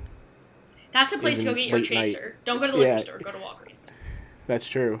anything, That's a place to go Even get your late night. chaser. Don't go to the liquor Yeah. store. Go to Walgreens. that's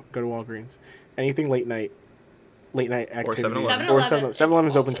true. Go to Walgreens. Anything late night activity. 7-Eleven. Or 7-Eleven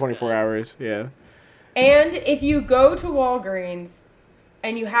 7-Eleven's is open also 24 good. hours. Yeah. And if you go to Walgreens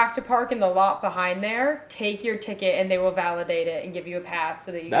and you have to park in the lot behind there, take your ticket and they will validate it and give you a pass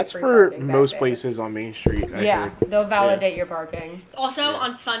so that you That's get free for parking back most there. places on Main Street. I Yeah, heard. they'll validate your parking. Also, Yeah,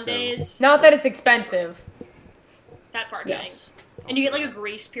 on Sundays, Not that it's expensive. that parking. Yes. And you get like a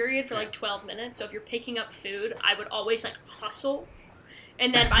grace period for like 12 minutes. So if you're picking up food, I would always like hustle.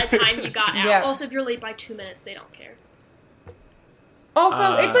 And then by the time you got out, Yeah. also if you're late by 2 minutes, they don't care.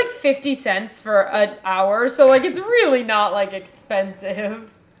 Also, it's like 50 cents for an hour, so like it's really not like expensive.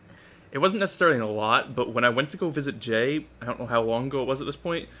 It wasn't necessarily a lot, but when I went to go visit Jay, I don't know how long ago it was at this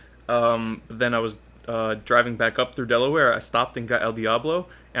point. But then I was driving back up through Delaware. I stopped and got El Diablo,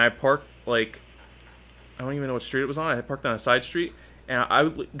 and I parked like I don't even know what street it was on. I had parked on a side street, and I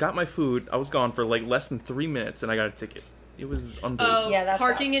got my food. I was gone for like less than 3 minutes, and I got a ticket. It was unbelievable. Oh, Yeah, that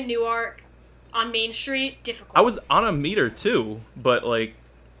parking sucks. in Newark on Main Street, difficult. I was on a meter too, but like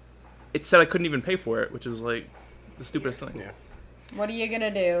it said I couldn't even pay for it, which was like the stupidest thing. Yeah. What are you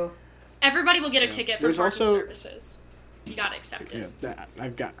gonna do? Everybody will get a Yeah. ticket for There's parking also- services. You gotta accept it. Yeah. I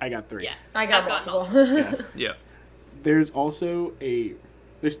got 3. Yeah. I got I've got multiple. Yeah. Yeah. There's also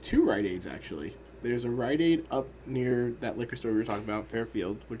there's 2 Rite Aids actually. There's a Rite Aid up near that liquor store we were talking about,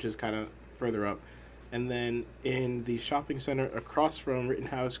 Fairfield, which is kind of further up. And then in the shopping center across from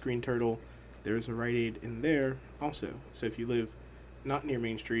Rittenhouse, Green Turtle, there's a Rite Aid in there also. So if you live not near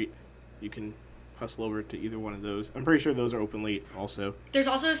Main Street, you can hustle over to either one of those. I'm pretty sure those are open late also. There's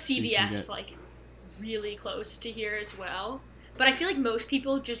also you can CVS, get- like, really close to here as well. But I feel like most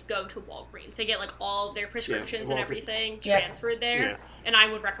people just go to Walgreens. They get, like, all of their prescriptions and Walgreens. everything Yep. transferred there. Yeah. And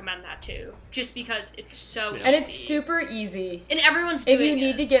I would recommend that, too. Just because it's so easy. And it's super easy. And everyone's doing If you it.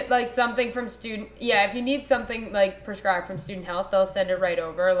 need to get like something from if you need something like prescribed from student health, they'll send it right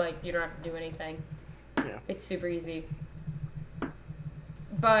over. Like you don't have to do anything. Yeah. It's super easy.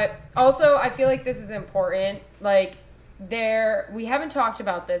 But also, I feel like this is important. Like we haven't talked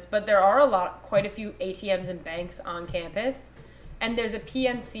about this, but there are quite a few ATMs and banks on campus, and there's a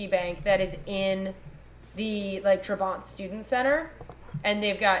PNC bank that is in the like Trabant Student Center. And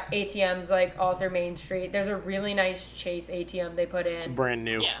they've got ATMs like all through Main Street. There's a really nice Chase ATM they put in. It's brand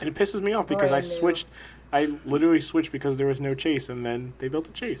new. Yeah. And it pisses me off because Brand new. I literally switched because there was no Chase, and then they built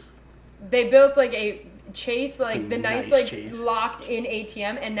a Chase. They built like a Chase, like a the nice, nice like Chase. locked-in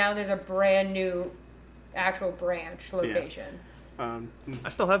ATM, and now there's a brand new actual branch location. I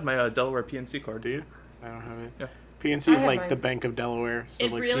still have my Delaware PNC card. Do you? I don't have it. Yeah. PNC I is have like mine. the Bank of Delaware. So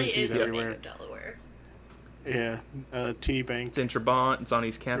It like really PNC is the everywhere. Bank of Delaware. Yeah. TD Bank. It's in Trabant. It's on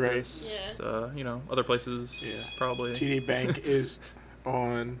East Campus. Right. Yeah. It's, other places Yeah. probably. TD Bank is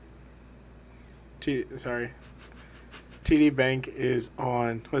on. TD Bank is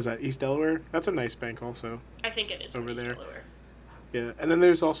on. What is that? East Delaware. That's a nice bank also. I think it is in Over East there. Delaware. Yeah. And then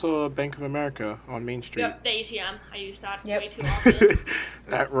there's also a Bank of America on Main Street. Yep, the ATM. I use that Yep. way too often.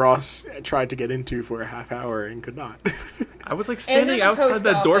 That Ross tried to get into for a half hour and could not. I was like there's standing a outside post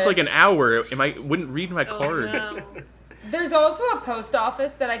that door for like office. an hour, and I wouldn't read my Oh, card. no. There's also a post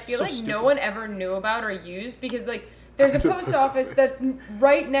office that I feel So like stupid. no one ever knew about or used because like there's a There's a post post office office. that's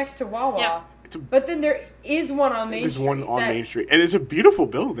right next to Wawa. Yeah. But then there is one on Main There's Street. one on that- Main Street, and it's a beautiful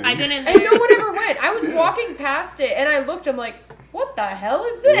building. I've been in And there. no one ever went. I was walking past it and I looked, I'm like, what the hell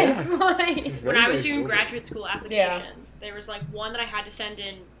is this? Yeah. Like When I was doing graduate school Yeah. applications, there was like one that I had to send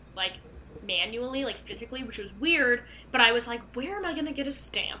in like manually, like physically, which was weird, but I was like, where am I gonna get a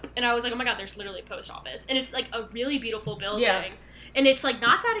stamp? And I was like, oh my god, there's literally a post office. And it's like a really beautiful building. Yeah. And it's like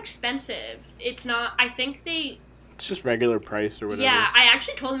not that expensive. It's not, I think It's just regular price or whatever. yeah, I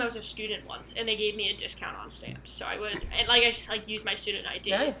actually told them I was a student once, and they gave me a discount on stamps. So I would, and like I just like use my student ID.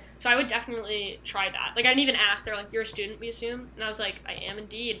 Nice. So I would definitely try that. Like I didn't even ask. They're like, "You're a student, we assume," and I was like, "I am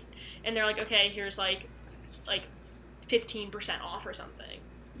indeed." And they're like, "Okay, here's like 15% off or something."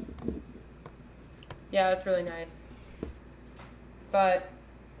 Yeah, that's really nice. But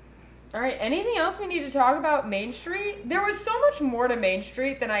all right, anything else we need to talk about Main Street? There was so much more to Main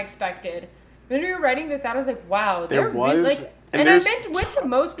Street than I expected. When we were writing this out, I was like, wow, There they're really, was, like, and and I there's went to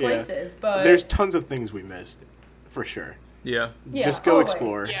most yeah. places, but There's tons of things we missed, for sure. Yeah. Yeah, Just go always.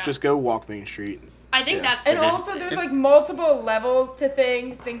 explore. Yeah. Just go walk Main Street. I think Yeah. that's the and best also thing. there's like multiple levels to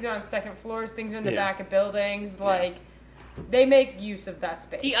things. Things are on second floors. Things are in the Yeah. back of buildings. Like they make use of that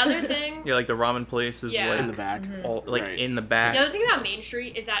space. The other thing, Yeah, like the ramen place is Yeah. In the like back. all like Right. in the back. the other thing about Main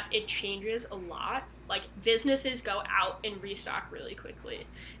Street is that it changes a lot. Like businesses go out and restock really quickly.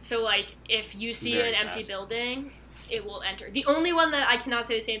 So like if you see Very an empty fast. building, it will enter. The only one that I cannot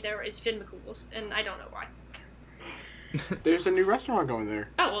say the same there is Finn McCool's, and I don't know why. There's a new restaurant going there.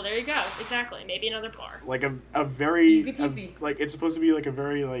 Oh, well, there you go. Exactly. Maybe another bar. Like a very Easy peasy. like it's supposed to be like a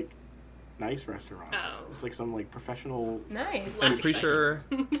very like nice restaurant. Oh. It's like some like professional. Nice. Less I'm pretty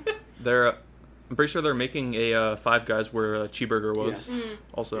exciting. sure they're making a Five Guys where Cheeseburger was Yes.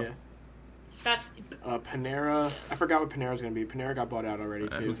 also. Yeah. That's Panera. I forgot what Panera's gonna be. Panera got bought out already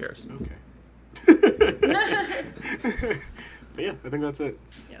too. Who cares? Okay. But yeah, I think that's it.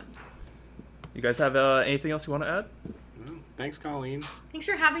 You guys have anything else you want to add? Well, thanks, Colleen. Thanks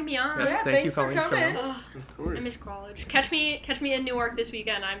for having me on. Yes, Yeah, thank you, thanks for Colleen, for coming. coming. Ugh, Of course. I miss college. Catch me in Newark this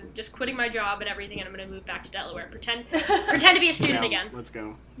weekend. I'm just quitting my job and everything, and I'm going to move back to Delaware. Pretend to be a student Down. again. Let's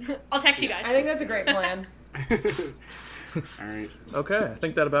go. I'll text you guys. I think that's a great plan. All right. Okay, I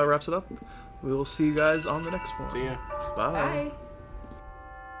think that about wraps it up. We will see you guys on the next one. See ya. Bye. Bye.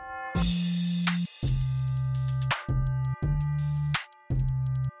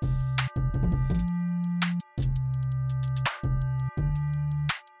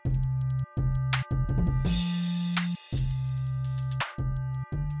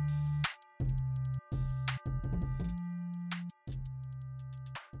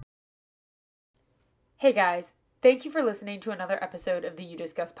 Hey guys, thank you for listening to another episode of the You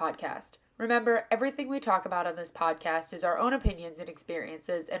Discuss podcast. Remember, everything we talk about on this podcast is our own opinions and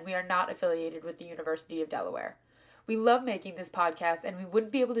experiences, and we are not affiliated with the University of Delaware. We love making this podcast, and we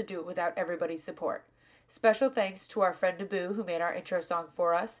wouldn't be able to do it without everybody's support. Special thanks to our friend Naboo, who made our intro song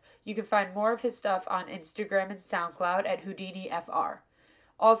for us. You can find more of his stuff on Instagram and SoundCloud at HoudiniFR.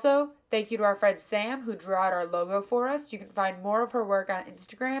 Also, thank you to our friend Sam, who drew out our logo for us. You can find more of her work on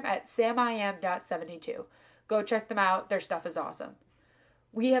Instagram at samim.72. Go check them out. Their stuff is awesome.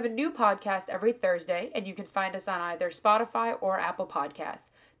 We have a new podcast every Thursday, and you can find us on either Spotify or Apple Podcasts.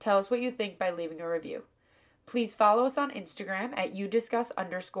 Tell us what you think by leaving a review. Please follow us on Instagram at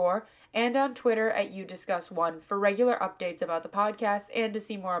youdiscuss_ and on Twitter at youdiscuss1 for regular updates about the podcast and to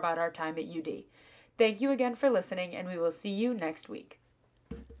see more about our time at UD. Thank you again for listening, and we will see you next week.